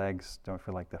where your legs don't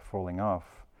feel like they're falling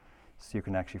off, so you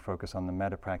can actually focus on the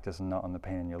metta practice and not on the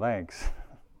pain in your legs.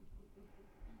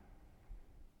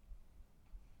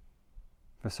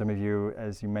 For some of you,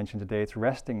 as you mentioned today, it's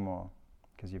resting more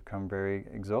because you've come very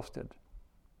exhausted.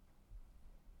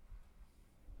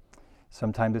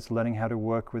 Sometimes it's learning how to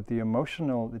work with the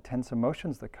tense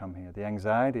emotions that come here, the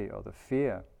anxiety or the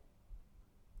fear,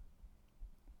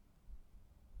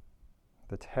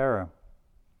 the terror.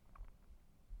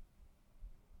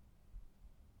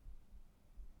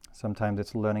 Sometimes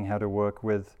it's learning how to work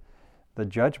with the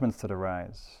judgments that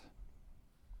arise.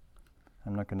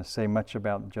 I'm not going to say much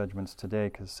about judgments today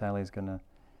because Sally's going to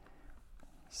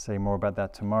say more about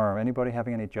that tomorrow. Anybody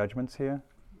having any judgments here?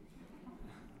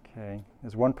 Okay,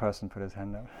 there's one person put his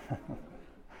hand up.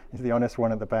 He's the honest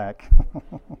one at the back.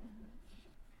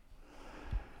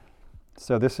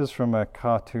 So this is from a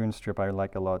cartoon strip I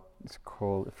like a lot. It's a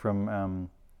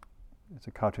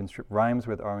cartoon strip, Rhymes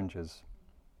with Oranges.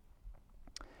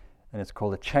 And it's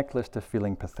called A Checklist of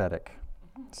Feeling Pathetic.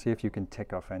 See if you can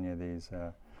tick off any of these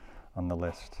on the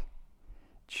list.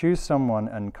 Choose someone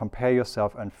and compare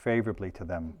yourself unfavorably to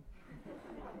them.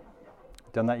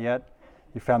 Done that yet?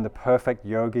 You found the perfect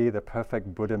yogi, the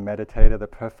perfect Buddha meditator, the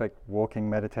perfect walking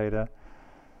meditator.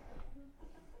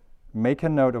 Make a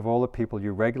note of all the people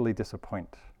you regularly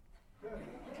disappoint.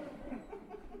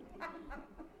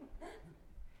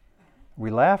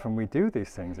 We laugh and we do these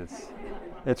things.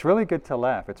 It's really good to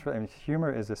laugh.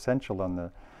 Humor is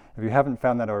essential if you haven't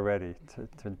found that already,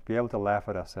 to be able to laugh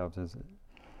at ourselves is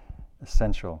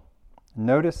essential.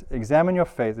 Examine your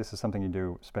face. This is something you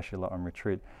do especially a lot on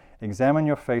retreat. Examine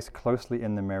your face closely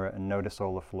in the mirror and notice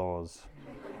all the flaws.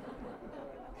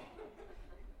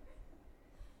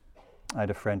 I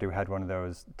had a friend who had one of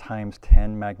those times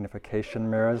 10 magnification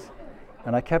mirrors,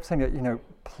 and I kept saying that,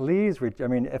 please,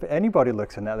 if anybody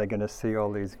looks in that, they're going to see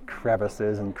all these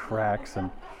crevices and cracks, and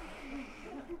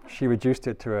she reduced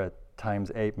it to a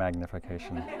times 8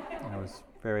 magnification. I was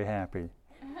very happy.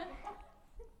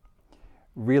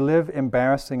 Relive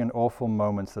embarrassing and awful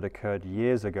moments that occurred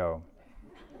years ago.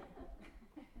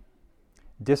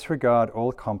 Disregard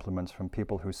all compliments from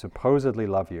people who supposedly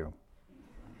love you.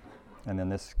 And then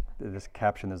this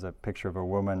caption is a picture of a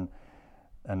woman,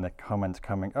 and the comments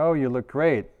coming, "Oh, you look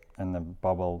great," and the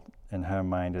bubble in her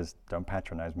mind is, "Don't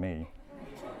patronize me."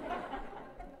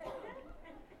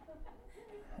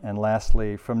 And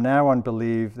lastly, from now on,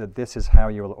 believe that this is how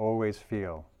you will always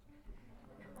feel,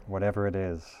 whatever it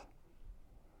is.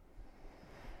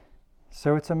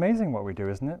 So it's amazing what we do,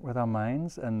 isn't it, with our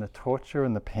minds and the torture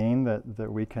and the pain that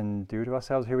we can do to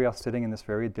ourselves. Here we are sitting in this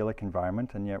very idyllic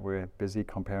environment, and yet we're busy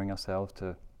comparing ourselves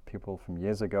to people from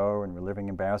years ago and reliving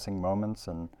embarrassing moments.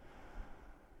 And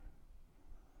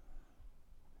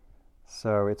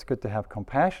so it's good to have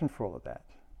compassion for all of that,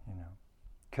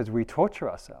 because we torture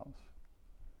ourselves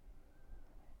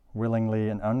willingly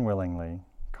and unwillingly,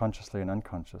 consciously and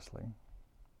unconsciously.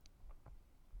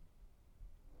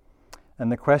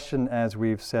 And the question, as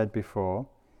we've said before,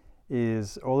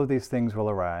 is all of these things will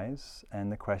arise,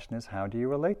 and the question is, how do you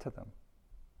relate to them?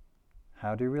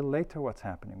 How do you relate to what's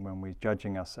happening when we're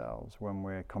judging ourselves, when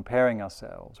we're comparing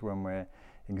ourselves, when we're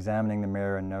examining the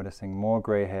mirror and noticing more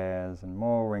gray hairs and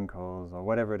more wrinkles, or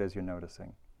whatever it is you're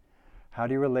noticing? How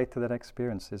do you relate to that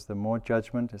experience? Is there more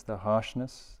judgment? Is there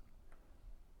harshness?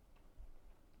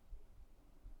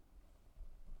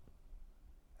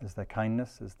 Is there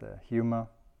kindness? Is there humor?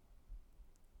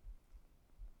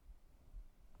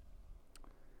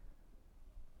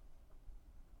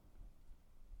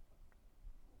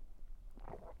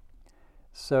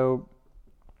 So,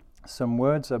 some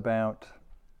words about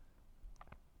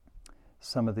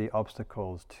some of the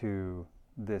obstacles to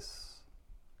this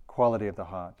quality of the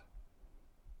heart.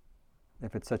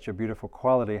 If it's such a beautiful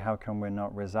quality, how come we're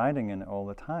not residing in it all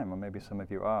the time? Or maybe some of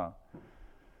you are.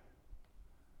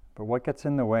 But what gets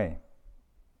in the way?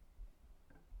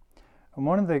 And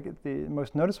one of the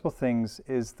most noticeable things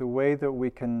is the way that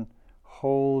we can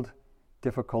hold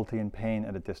difficulty and pain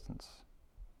at a distance,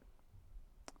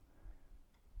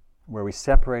 where we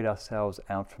separate ourselves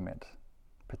out from it,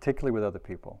 particularly with other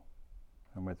people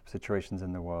and with situations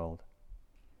in the world.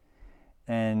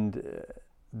 And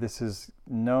this is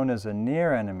known as a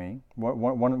near enemy.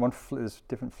 There's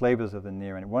different flavors of the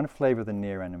near enemy. One flavor of the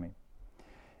near enemy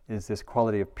is this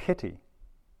quality of pity,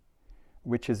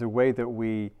 which is a way that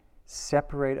we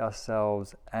separate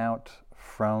ourselves out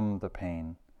from the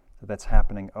pain that's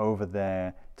happening over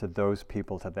there, to those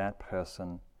people, to that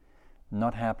person,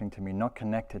 not happening to me, not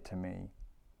connected to me,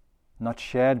 not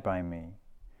shared by me.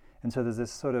 And so there's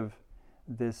this sort of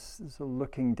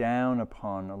looking down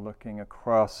upon or looking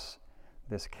across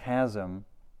this chasm,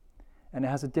 and it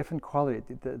has a different quality.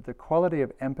 The quality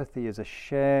of empathy is a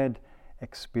shared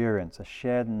experience, a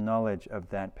shared knowledge of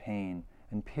that pain.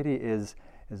 And pity is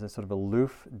a sort of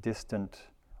aloof, distant,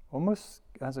 almost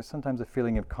has sometimes a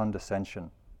feeling of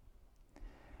condescension.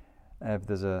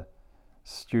 There's a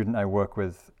student I work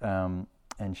with, and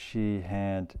she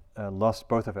had lost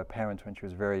both of her parents when she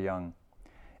was very young.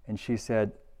 And she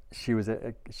said she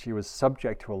was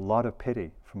subject to a lot of pity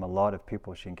from a lot of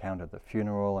people she encountered at the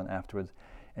funeral and afterwards.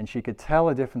 And she could tell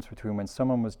a difference between when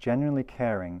someone was genuinely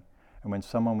caring and when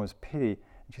someone was pity.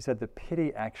 And she said the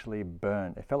pity actually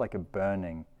burned. It felt like a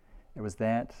burning. It was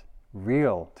that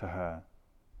real to her.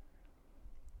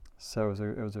 So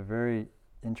it was a very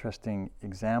interesting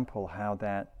example how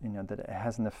that, that it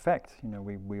has an effect.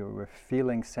 We're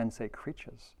feeling sensate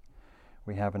creatures.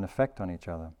 We have an effect on each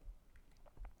other.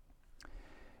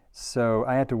 So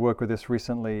I had to work with this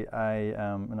recently.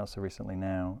 Not so recently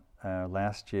now.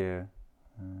 Last year,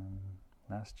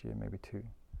 maybe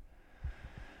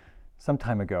some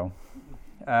time ago.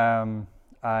 I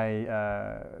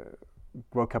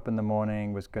woke up in the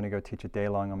morning, was going to go teach a day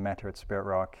long on metta at Spirit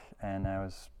Rock, and I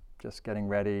was just getting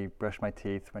ready, brushed my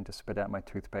teeth, went to spit out my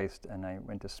toothpaste, and I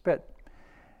went to spit,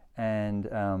 and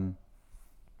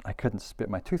I couldn't spit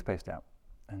my toothpaste out.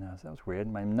 And that was weird.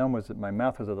 My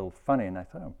mouth was a little funny, and I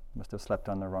thought, I must have slept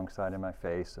on the wrong side of my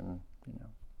face, and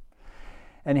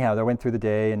Anyhow, I went through the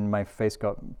day, and my face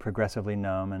got progressively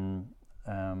numb,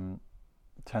 and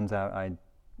turns out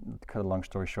cut a long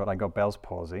story short, I got Bell's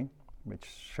palsy, which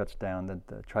shuts down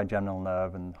the trigeminal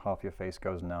nerve, and half your face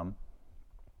goes numb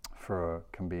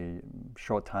can be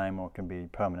short time or can be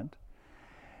permanent.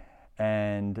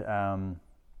 And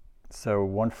so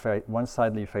one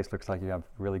side of your face looks like you have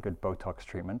really good Botox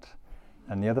treatment,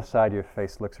 and the other side of your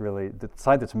face the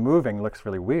side that's moving looks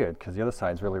really weird because the other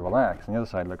side's really relaxed, and the other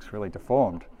side looks really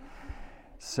deformed.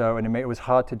 So, and it was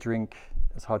hard to drink.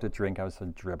 It was hard to drink. I was sort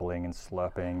of dribbling and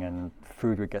slurping, and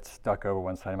food would get stuck over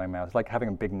one side of my mouth. It's like having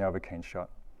a big Novocaine shot.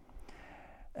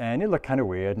 And it looked kind of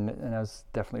weird, and I was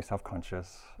definitely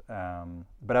self-conscious.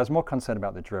 But I was more concerned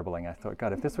about the dribbling. I thought,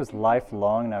 God, if this was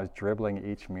lifelong and I was dribbling at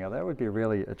each meal, that would be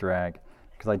really a drag.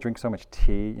 Because I drink so much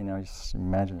tea, just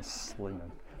imagine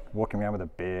walking around with a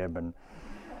bib.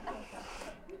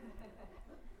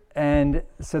 And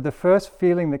so the first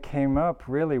feeling that came up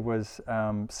really was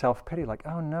self-pity, like,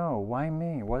 oh no, why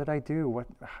me? What did I do?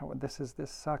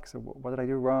 This sucks. What did I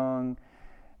do wrong?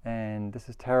 And this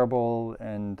is terrible.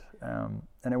 And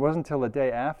it wasn't until the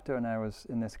day after, and I was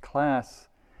in this class,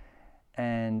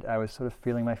 And I was sort of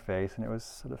feeling my face, and it was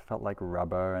sort of felt like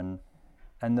rubber,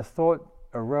 and the thought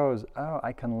arose, oh,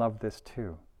 I can love this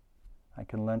too. I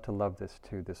can learn to love this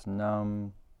too, this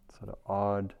numb, sort of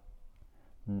odd,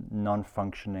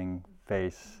 non-functioning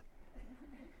face.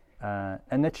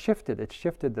 And it shifted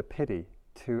the pity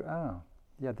to, oh,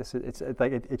 yeah, it's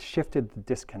like it shifted the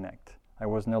disconnect. I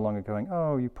was no longer going,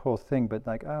 oh, you poor thing, but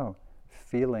like, oh,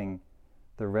 feeling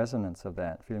the resonance of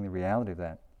that, feeling the reality of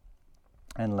that.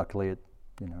 And luckily it,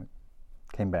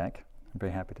 came back, I'm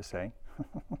very happy to say.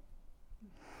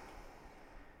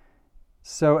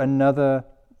 So another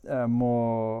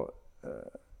more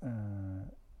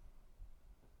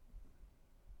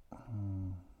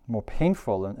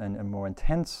painful and more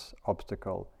intense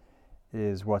obstacle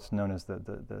is what's known as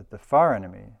the far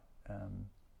enemy,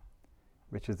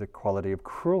 which is the quality of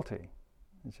cruelty,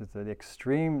 which is the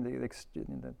extreme,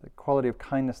 the quality of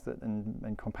kindness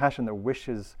and compassion that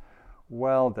wishes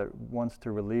well, that wants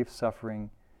to relieve suffering.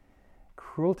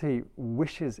 Cruelty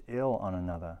wishes ill on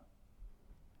another.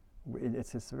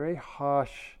 It's this very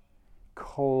harsh,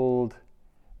 cold,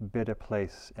 bitter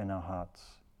place in our hearts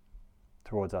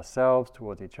towards ourselves,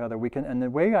 towards each other. And the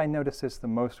way I notice this the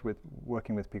most with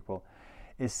working with people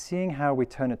is seeing how we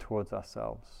turn it towards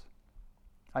ourselves.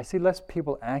 I see less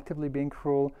people actively being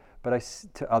cruel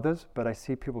to others, but I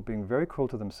see people being very cruel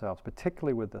to themselves,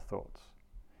 particularly with the thoughts,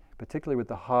 particularly with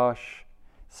the harsh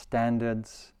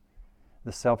standards,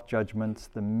 the self-judgments,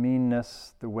 the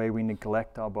meanness, the way we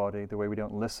neglect our body, the way we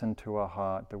don't listen to our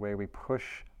heart, the way we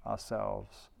push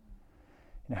ourselves.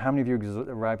 How many of you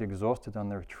arrived exhausted on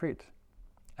the retreat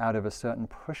out of a certain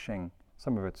pushing?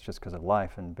 Some of it's just because of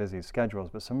life and busy schedules,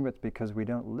 but some of it's because we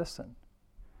don't listen.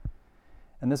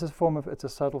 And this is it's a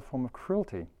subtle form of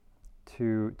cruelty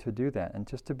to do that, and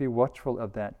just to be watchful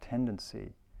of that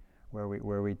tendency where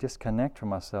we disconnect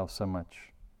from ourselves so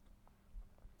much.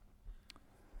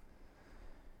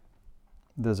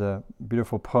 There's a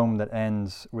beautiful poem that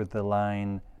ends with the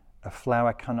line, "A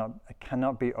flower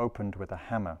cannot be opened with a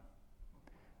hammer."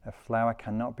 A flower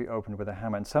cannot be opened with a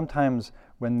hammer. And sometimes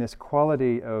when this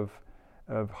quality of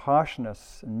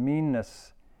harshness and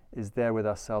meanness is there with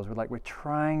ourselves, we're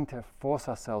trying to force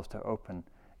ourselves to open.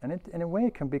 And in a way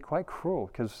it can be quite cruel,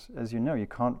 because as you know, you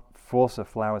can't force a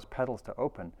flower's petals to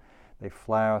open. They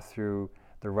flower through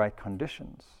the right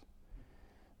conditions.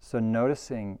 So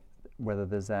noticing whether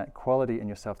there's that quality in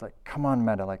yourself, like, come on,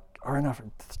 Metta, like, enough,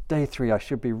 it's day 3, I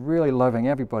should be really loving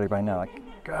everybody by now.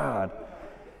 Like, God.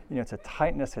 It's a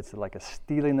tightness, it's like a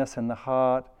steeliness in the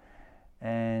heart,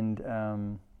 and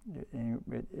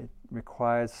it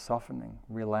requires softening,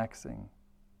 relaxing,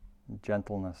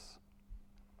 gentleness.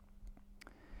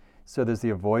 So there's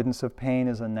the avoidance of pain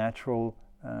as a natural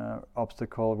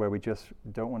obstacle, where we just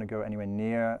don't want to go anywhere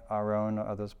near our own or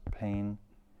others' pain.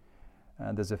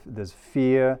 There's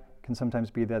fear, can sometimes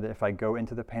be there, that if I go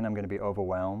into the pain, I'm going to be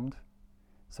overwhelmed.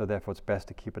 So therefore it's best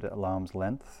to keep it at arm's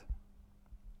length.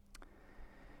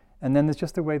 And then there's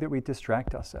just the way that we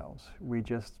distract ourselves. We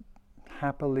just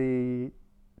happily,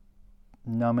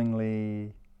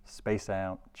 numbingly space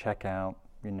out, check out.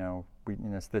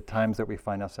 It's the times that we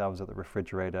find ourselves at the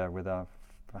refrigerator with our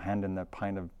hand in the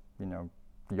pint of,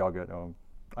 yogurt or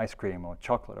ice cream or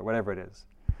chocolate or whatever it is.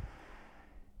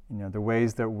 The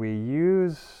ways that we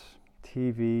use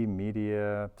TV,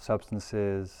 media,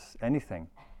 substances, anything,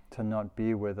 to not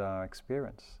be with our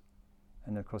experience.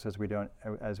 And of course, as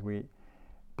we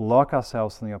block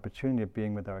ourselves from the opportunity of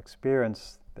being with our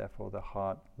experience, therefore the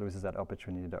heart loses that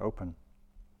opportunity to open.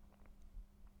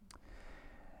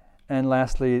 And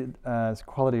lastly, this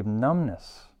quality of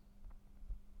numbness.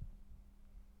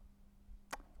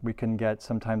 We can get,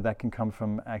 sometimes that can come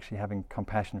from actually having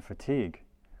compassion fatigue,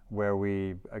 where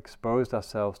we exposed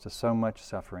ourselves to so much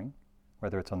suffering,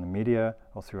 whether it's on the media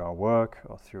or through our work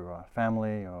or through our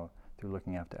family or through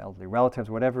looking after elderly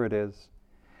relatives, whatever it is.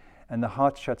 And the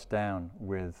heart shuts down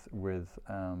with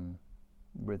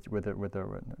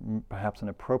perhaps an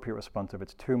appropriate response of,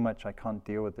 it's too much, I can't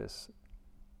deal with this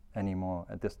anymore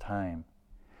at this time.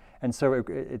 And so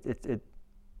it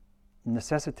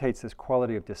necessitates this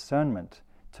quality of discernment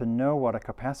to know what our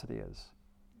capacity is.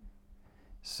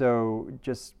 So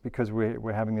just because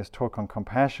we're having this talk on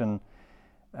compassion,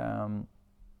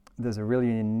 there's a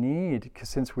really need, because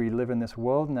since we live in this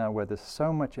world now where there's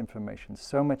so much information,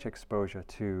 so much exposure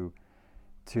to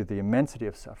the immensity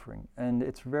of suffering, and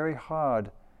it's very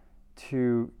hard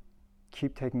to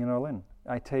keep taking it all in.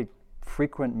 I take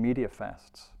frequent media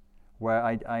fasts where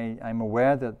I'm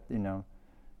aware that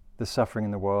the suffering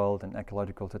in the world and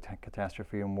ecological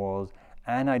catastrophe and wars,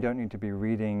 and I don't need to be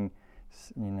reading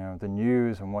the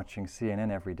news and watching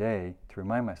CNN every day to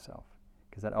remind myself,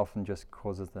 because that often just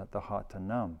causes the heart to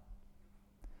numb.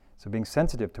 So being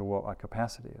sensitive to what our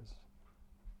capacity is.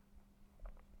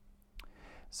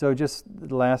 So just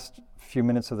the last few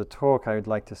minutes of the talk, I would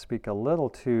like to speak a little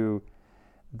to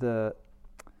the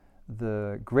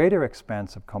greater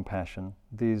expanse of compassion.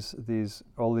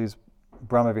 All these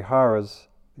Brahmaviharas,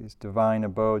 these divine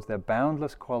abodes, they're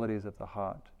boundless qualities of the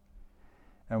heart.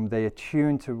 And they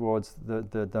attune towards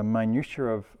the minutiae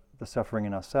of the suffering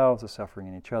in ourselves, the suffering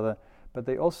in each other, but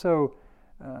they also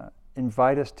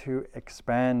invite us to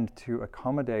expand, to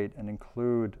accommodate and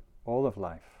include all of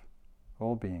life,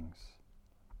 all beings.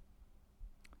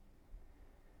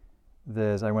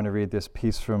 I want to read this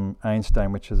piece from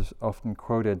Einstein, which is often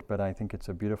quoted, but I think it's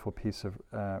a beautiful piece of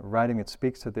writing that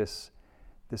speaks to this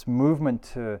movement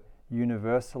to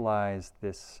universalize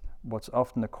this, what's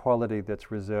often a quality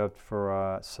that's reserved for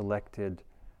a selected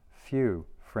few,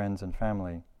 friends and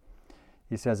family.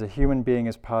 He says, a human being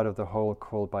is part of the whole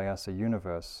called by us a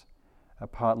universe, a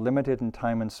part limited in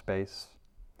time and space,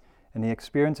 and he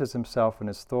experiences himself and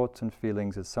his thoughts and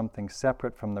feelings as something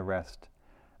separate from the rest,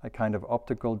 a kind of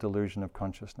optical delusion of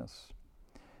consciousness.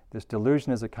 This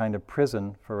delusion is a kind of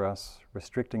prison for us,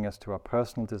 restricting us to our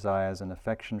personal desires and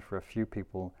affection for a few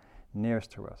people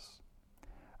nearest to us.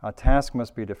 Our task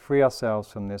must be to free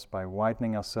ourselves from this by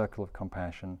widening our circle of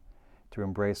compassion, to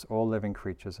embrace all living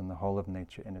creatures and the whole of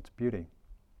nature in its beauty.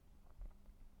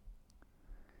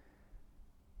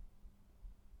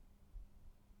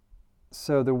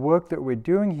 So the work that we're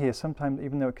doing here, sometimes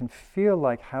even though it can feel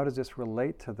like, how does this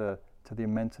relate to the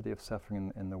immensity of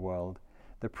suffering in the world,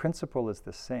 the principle is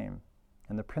the same.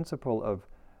 And the principle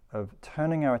of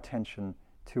turning our attention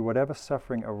to whatever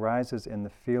suffering arises in the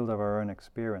field of our own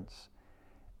experience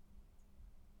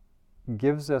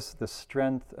gives us the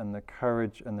strength and the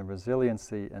courage and the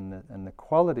resiliency and the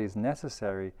qualities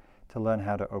necessary to learn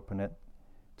how to open it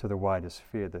to the wider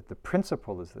sphere. That the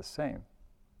principle is the same.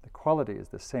 The quality is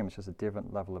the same, it's just a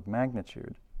different level of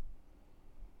magnitude.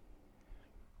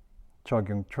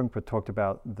 Chogyam Trungpa talked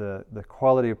about the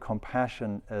quality of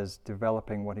compassion as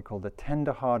developing what he called the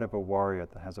tender heart of a warrior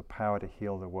that has a power to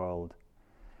heal the world.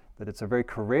 That it's a very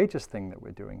courageous thing that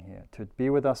we're doing here, to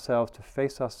be with ourselves, to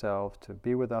face ourselves, to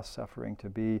be with our suffering,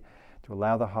 to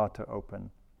allow the heart to open,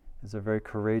 is a very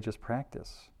courageous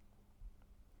practice.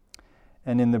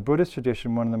 And in the Buddhist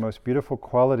tradition, one of the most beautiful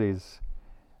qualities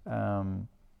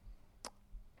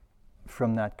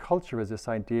from that culture is this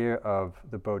idea of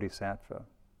the bodhisattva.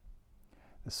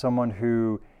 Someone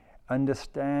who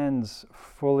understands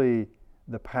fully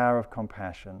the power of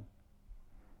compassion,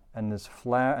 and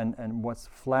and what's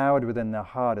flowered within their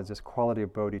heart is this quality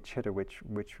of bodhicitta, which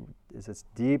is this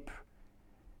deep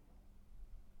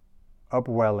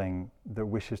upwelling that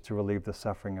wishes to relieve the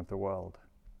suffering of the world,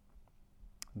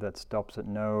 that stops at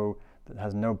that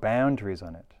has no boundaries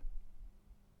on it.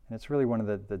 And it's really one of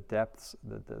the depths,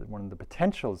 one of the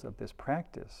potentials of this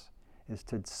practice, is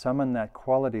to summon that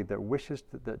quality that wishes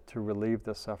to relieve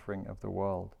the suffering of the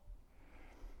world.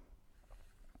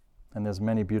 And there's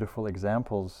many beautiful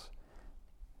examples,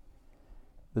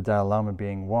 the Dalai Lama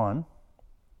being one,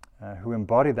 who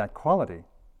embody that quality.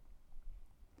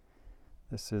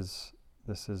 This is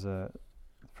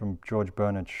from George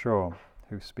Bernard Shaw,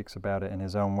 who speaks about it in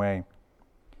his own way.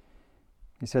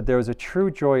 He said, "There is a true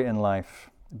joy in life,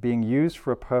 being used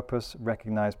for a purpose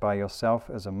recognized by yourself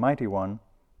as a mighty one,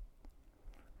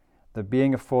 that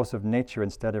being a force of nature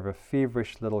instead of a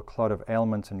feverish little clod of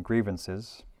ailments and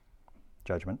grievances,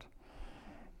 judgment,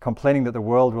 complaining that the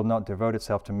world will not devote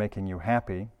itself to making you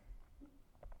happy.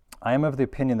 I am of the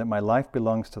opinion that my life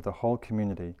belongs to the whole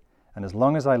community, and as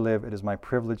long as I live, it is my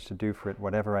privilege to do for it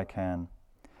whatever I can.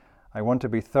 I want to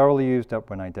be thoroughly used up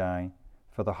when I die,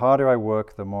 for the harder I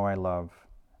work, the more I love.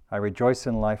 I rejoice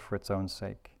in life for its own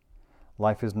sake.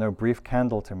 Life is no brief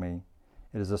candle to me.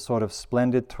 It is a sort of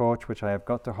splendid torch which I have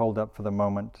got to hold up for the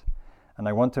moment, and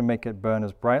I want to make it burn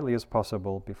as brightly as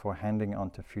possible before handing it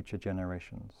on to future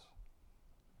generations."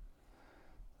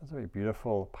 That's a very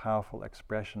beautiful, powerful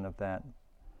expression of that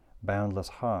boundless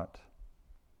heart.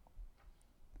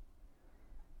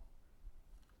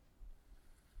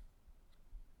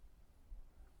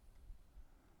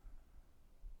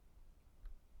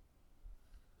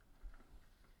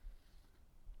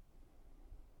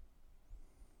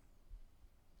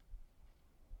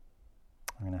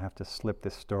 I'm going to have to slip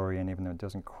this story in, even though it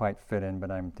doesn't quite fit in, but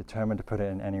I'm determined to put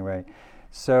it in anyway.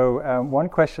 So one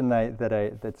question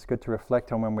that's good to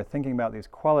reflect on when we're thinking about these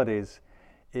qualities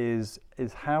is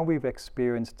how we've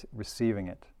experienced receiving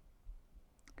it.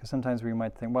 Because sometimes we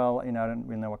might think, well, I don't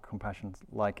really know what compassion's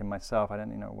like in myself. I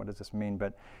don't, what does this mean?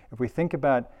 But if we think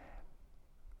about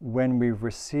when we've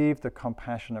received the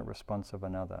compassionate response of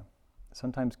another,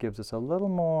 sometimes gives us a little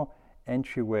more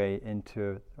entryway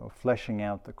into fleshing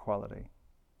out the quality.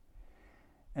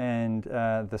 And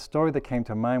the story that came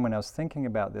to mind when I was thinking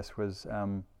about this was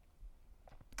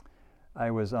I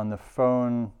was on the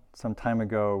phone some time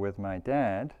ago with my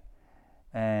dad,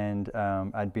 and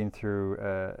I'd been through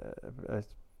a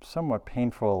somewhat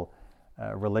painful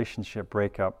relationship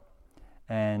breakup,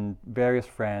 and various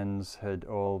friends had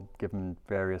all given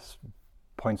various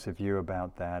points of view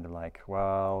about that, like,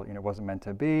 well, it wasn't meant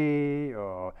to be,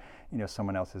 or,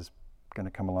 someone else is going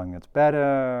to come along that's better,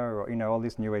 or, all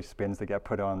these new age spins that get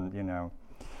put on,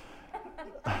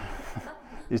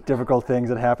 these difficult things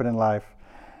that happen in life.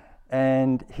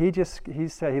 And he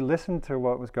said, he listened to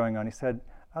what was going on. He said,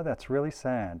 "Oh, that's really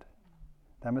sad.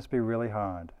 That must be really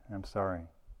hard. I'm sorry."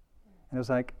 And it was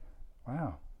like,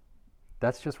 wow,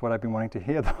 that's just what I've been wanting to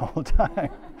hear the whole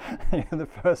time. You're the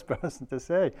first person to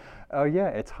say, "Oh yeah,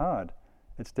 it's hard.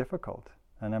 It's difficult,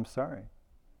 and I'm sorry."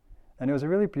 And it was a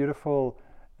really beautiful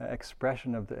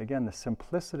expression of, the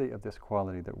simplicity of this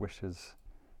quality that wishes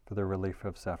for the relief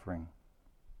of suffering.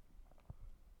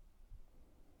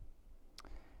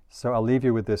 So I'll leave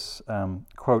you with this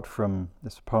quote from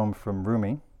this poem from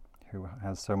Rumi, who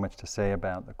has so much to say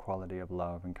about the quality of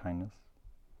love and kindness.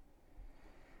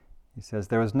 He says,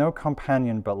 "There is no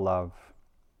companion but love,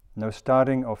 no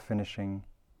starting or finishing,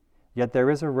 yet there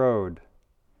is a road,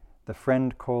 the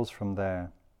friend calls from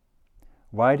there.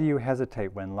 Why do you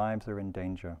hesitate when lives are in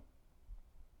danger?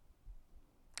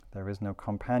 There is no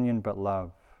companion but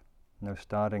love, no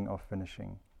starting or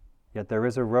finishing, yet there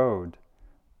is a road,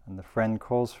 and the friend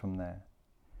calls from there.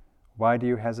 Why do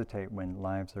you hesitate when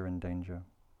lives are in danger?"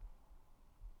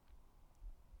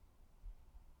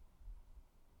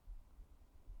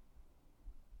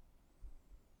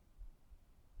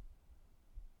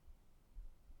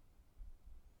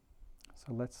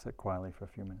 So let's sit quietly for a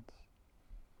few minutes.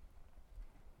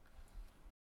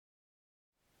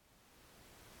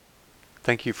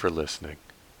 Thank you for listening.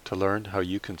 To learn how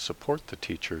you can support the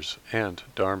teachers and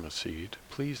Dharma Seed,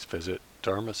 please visit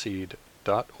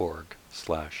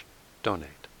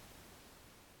dharmaseed.org/donate.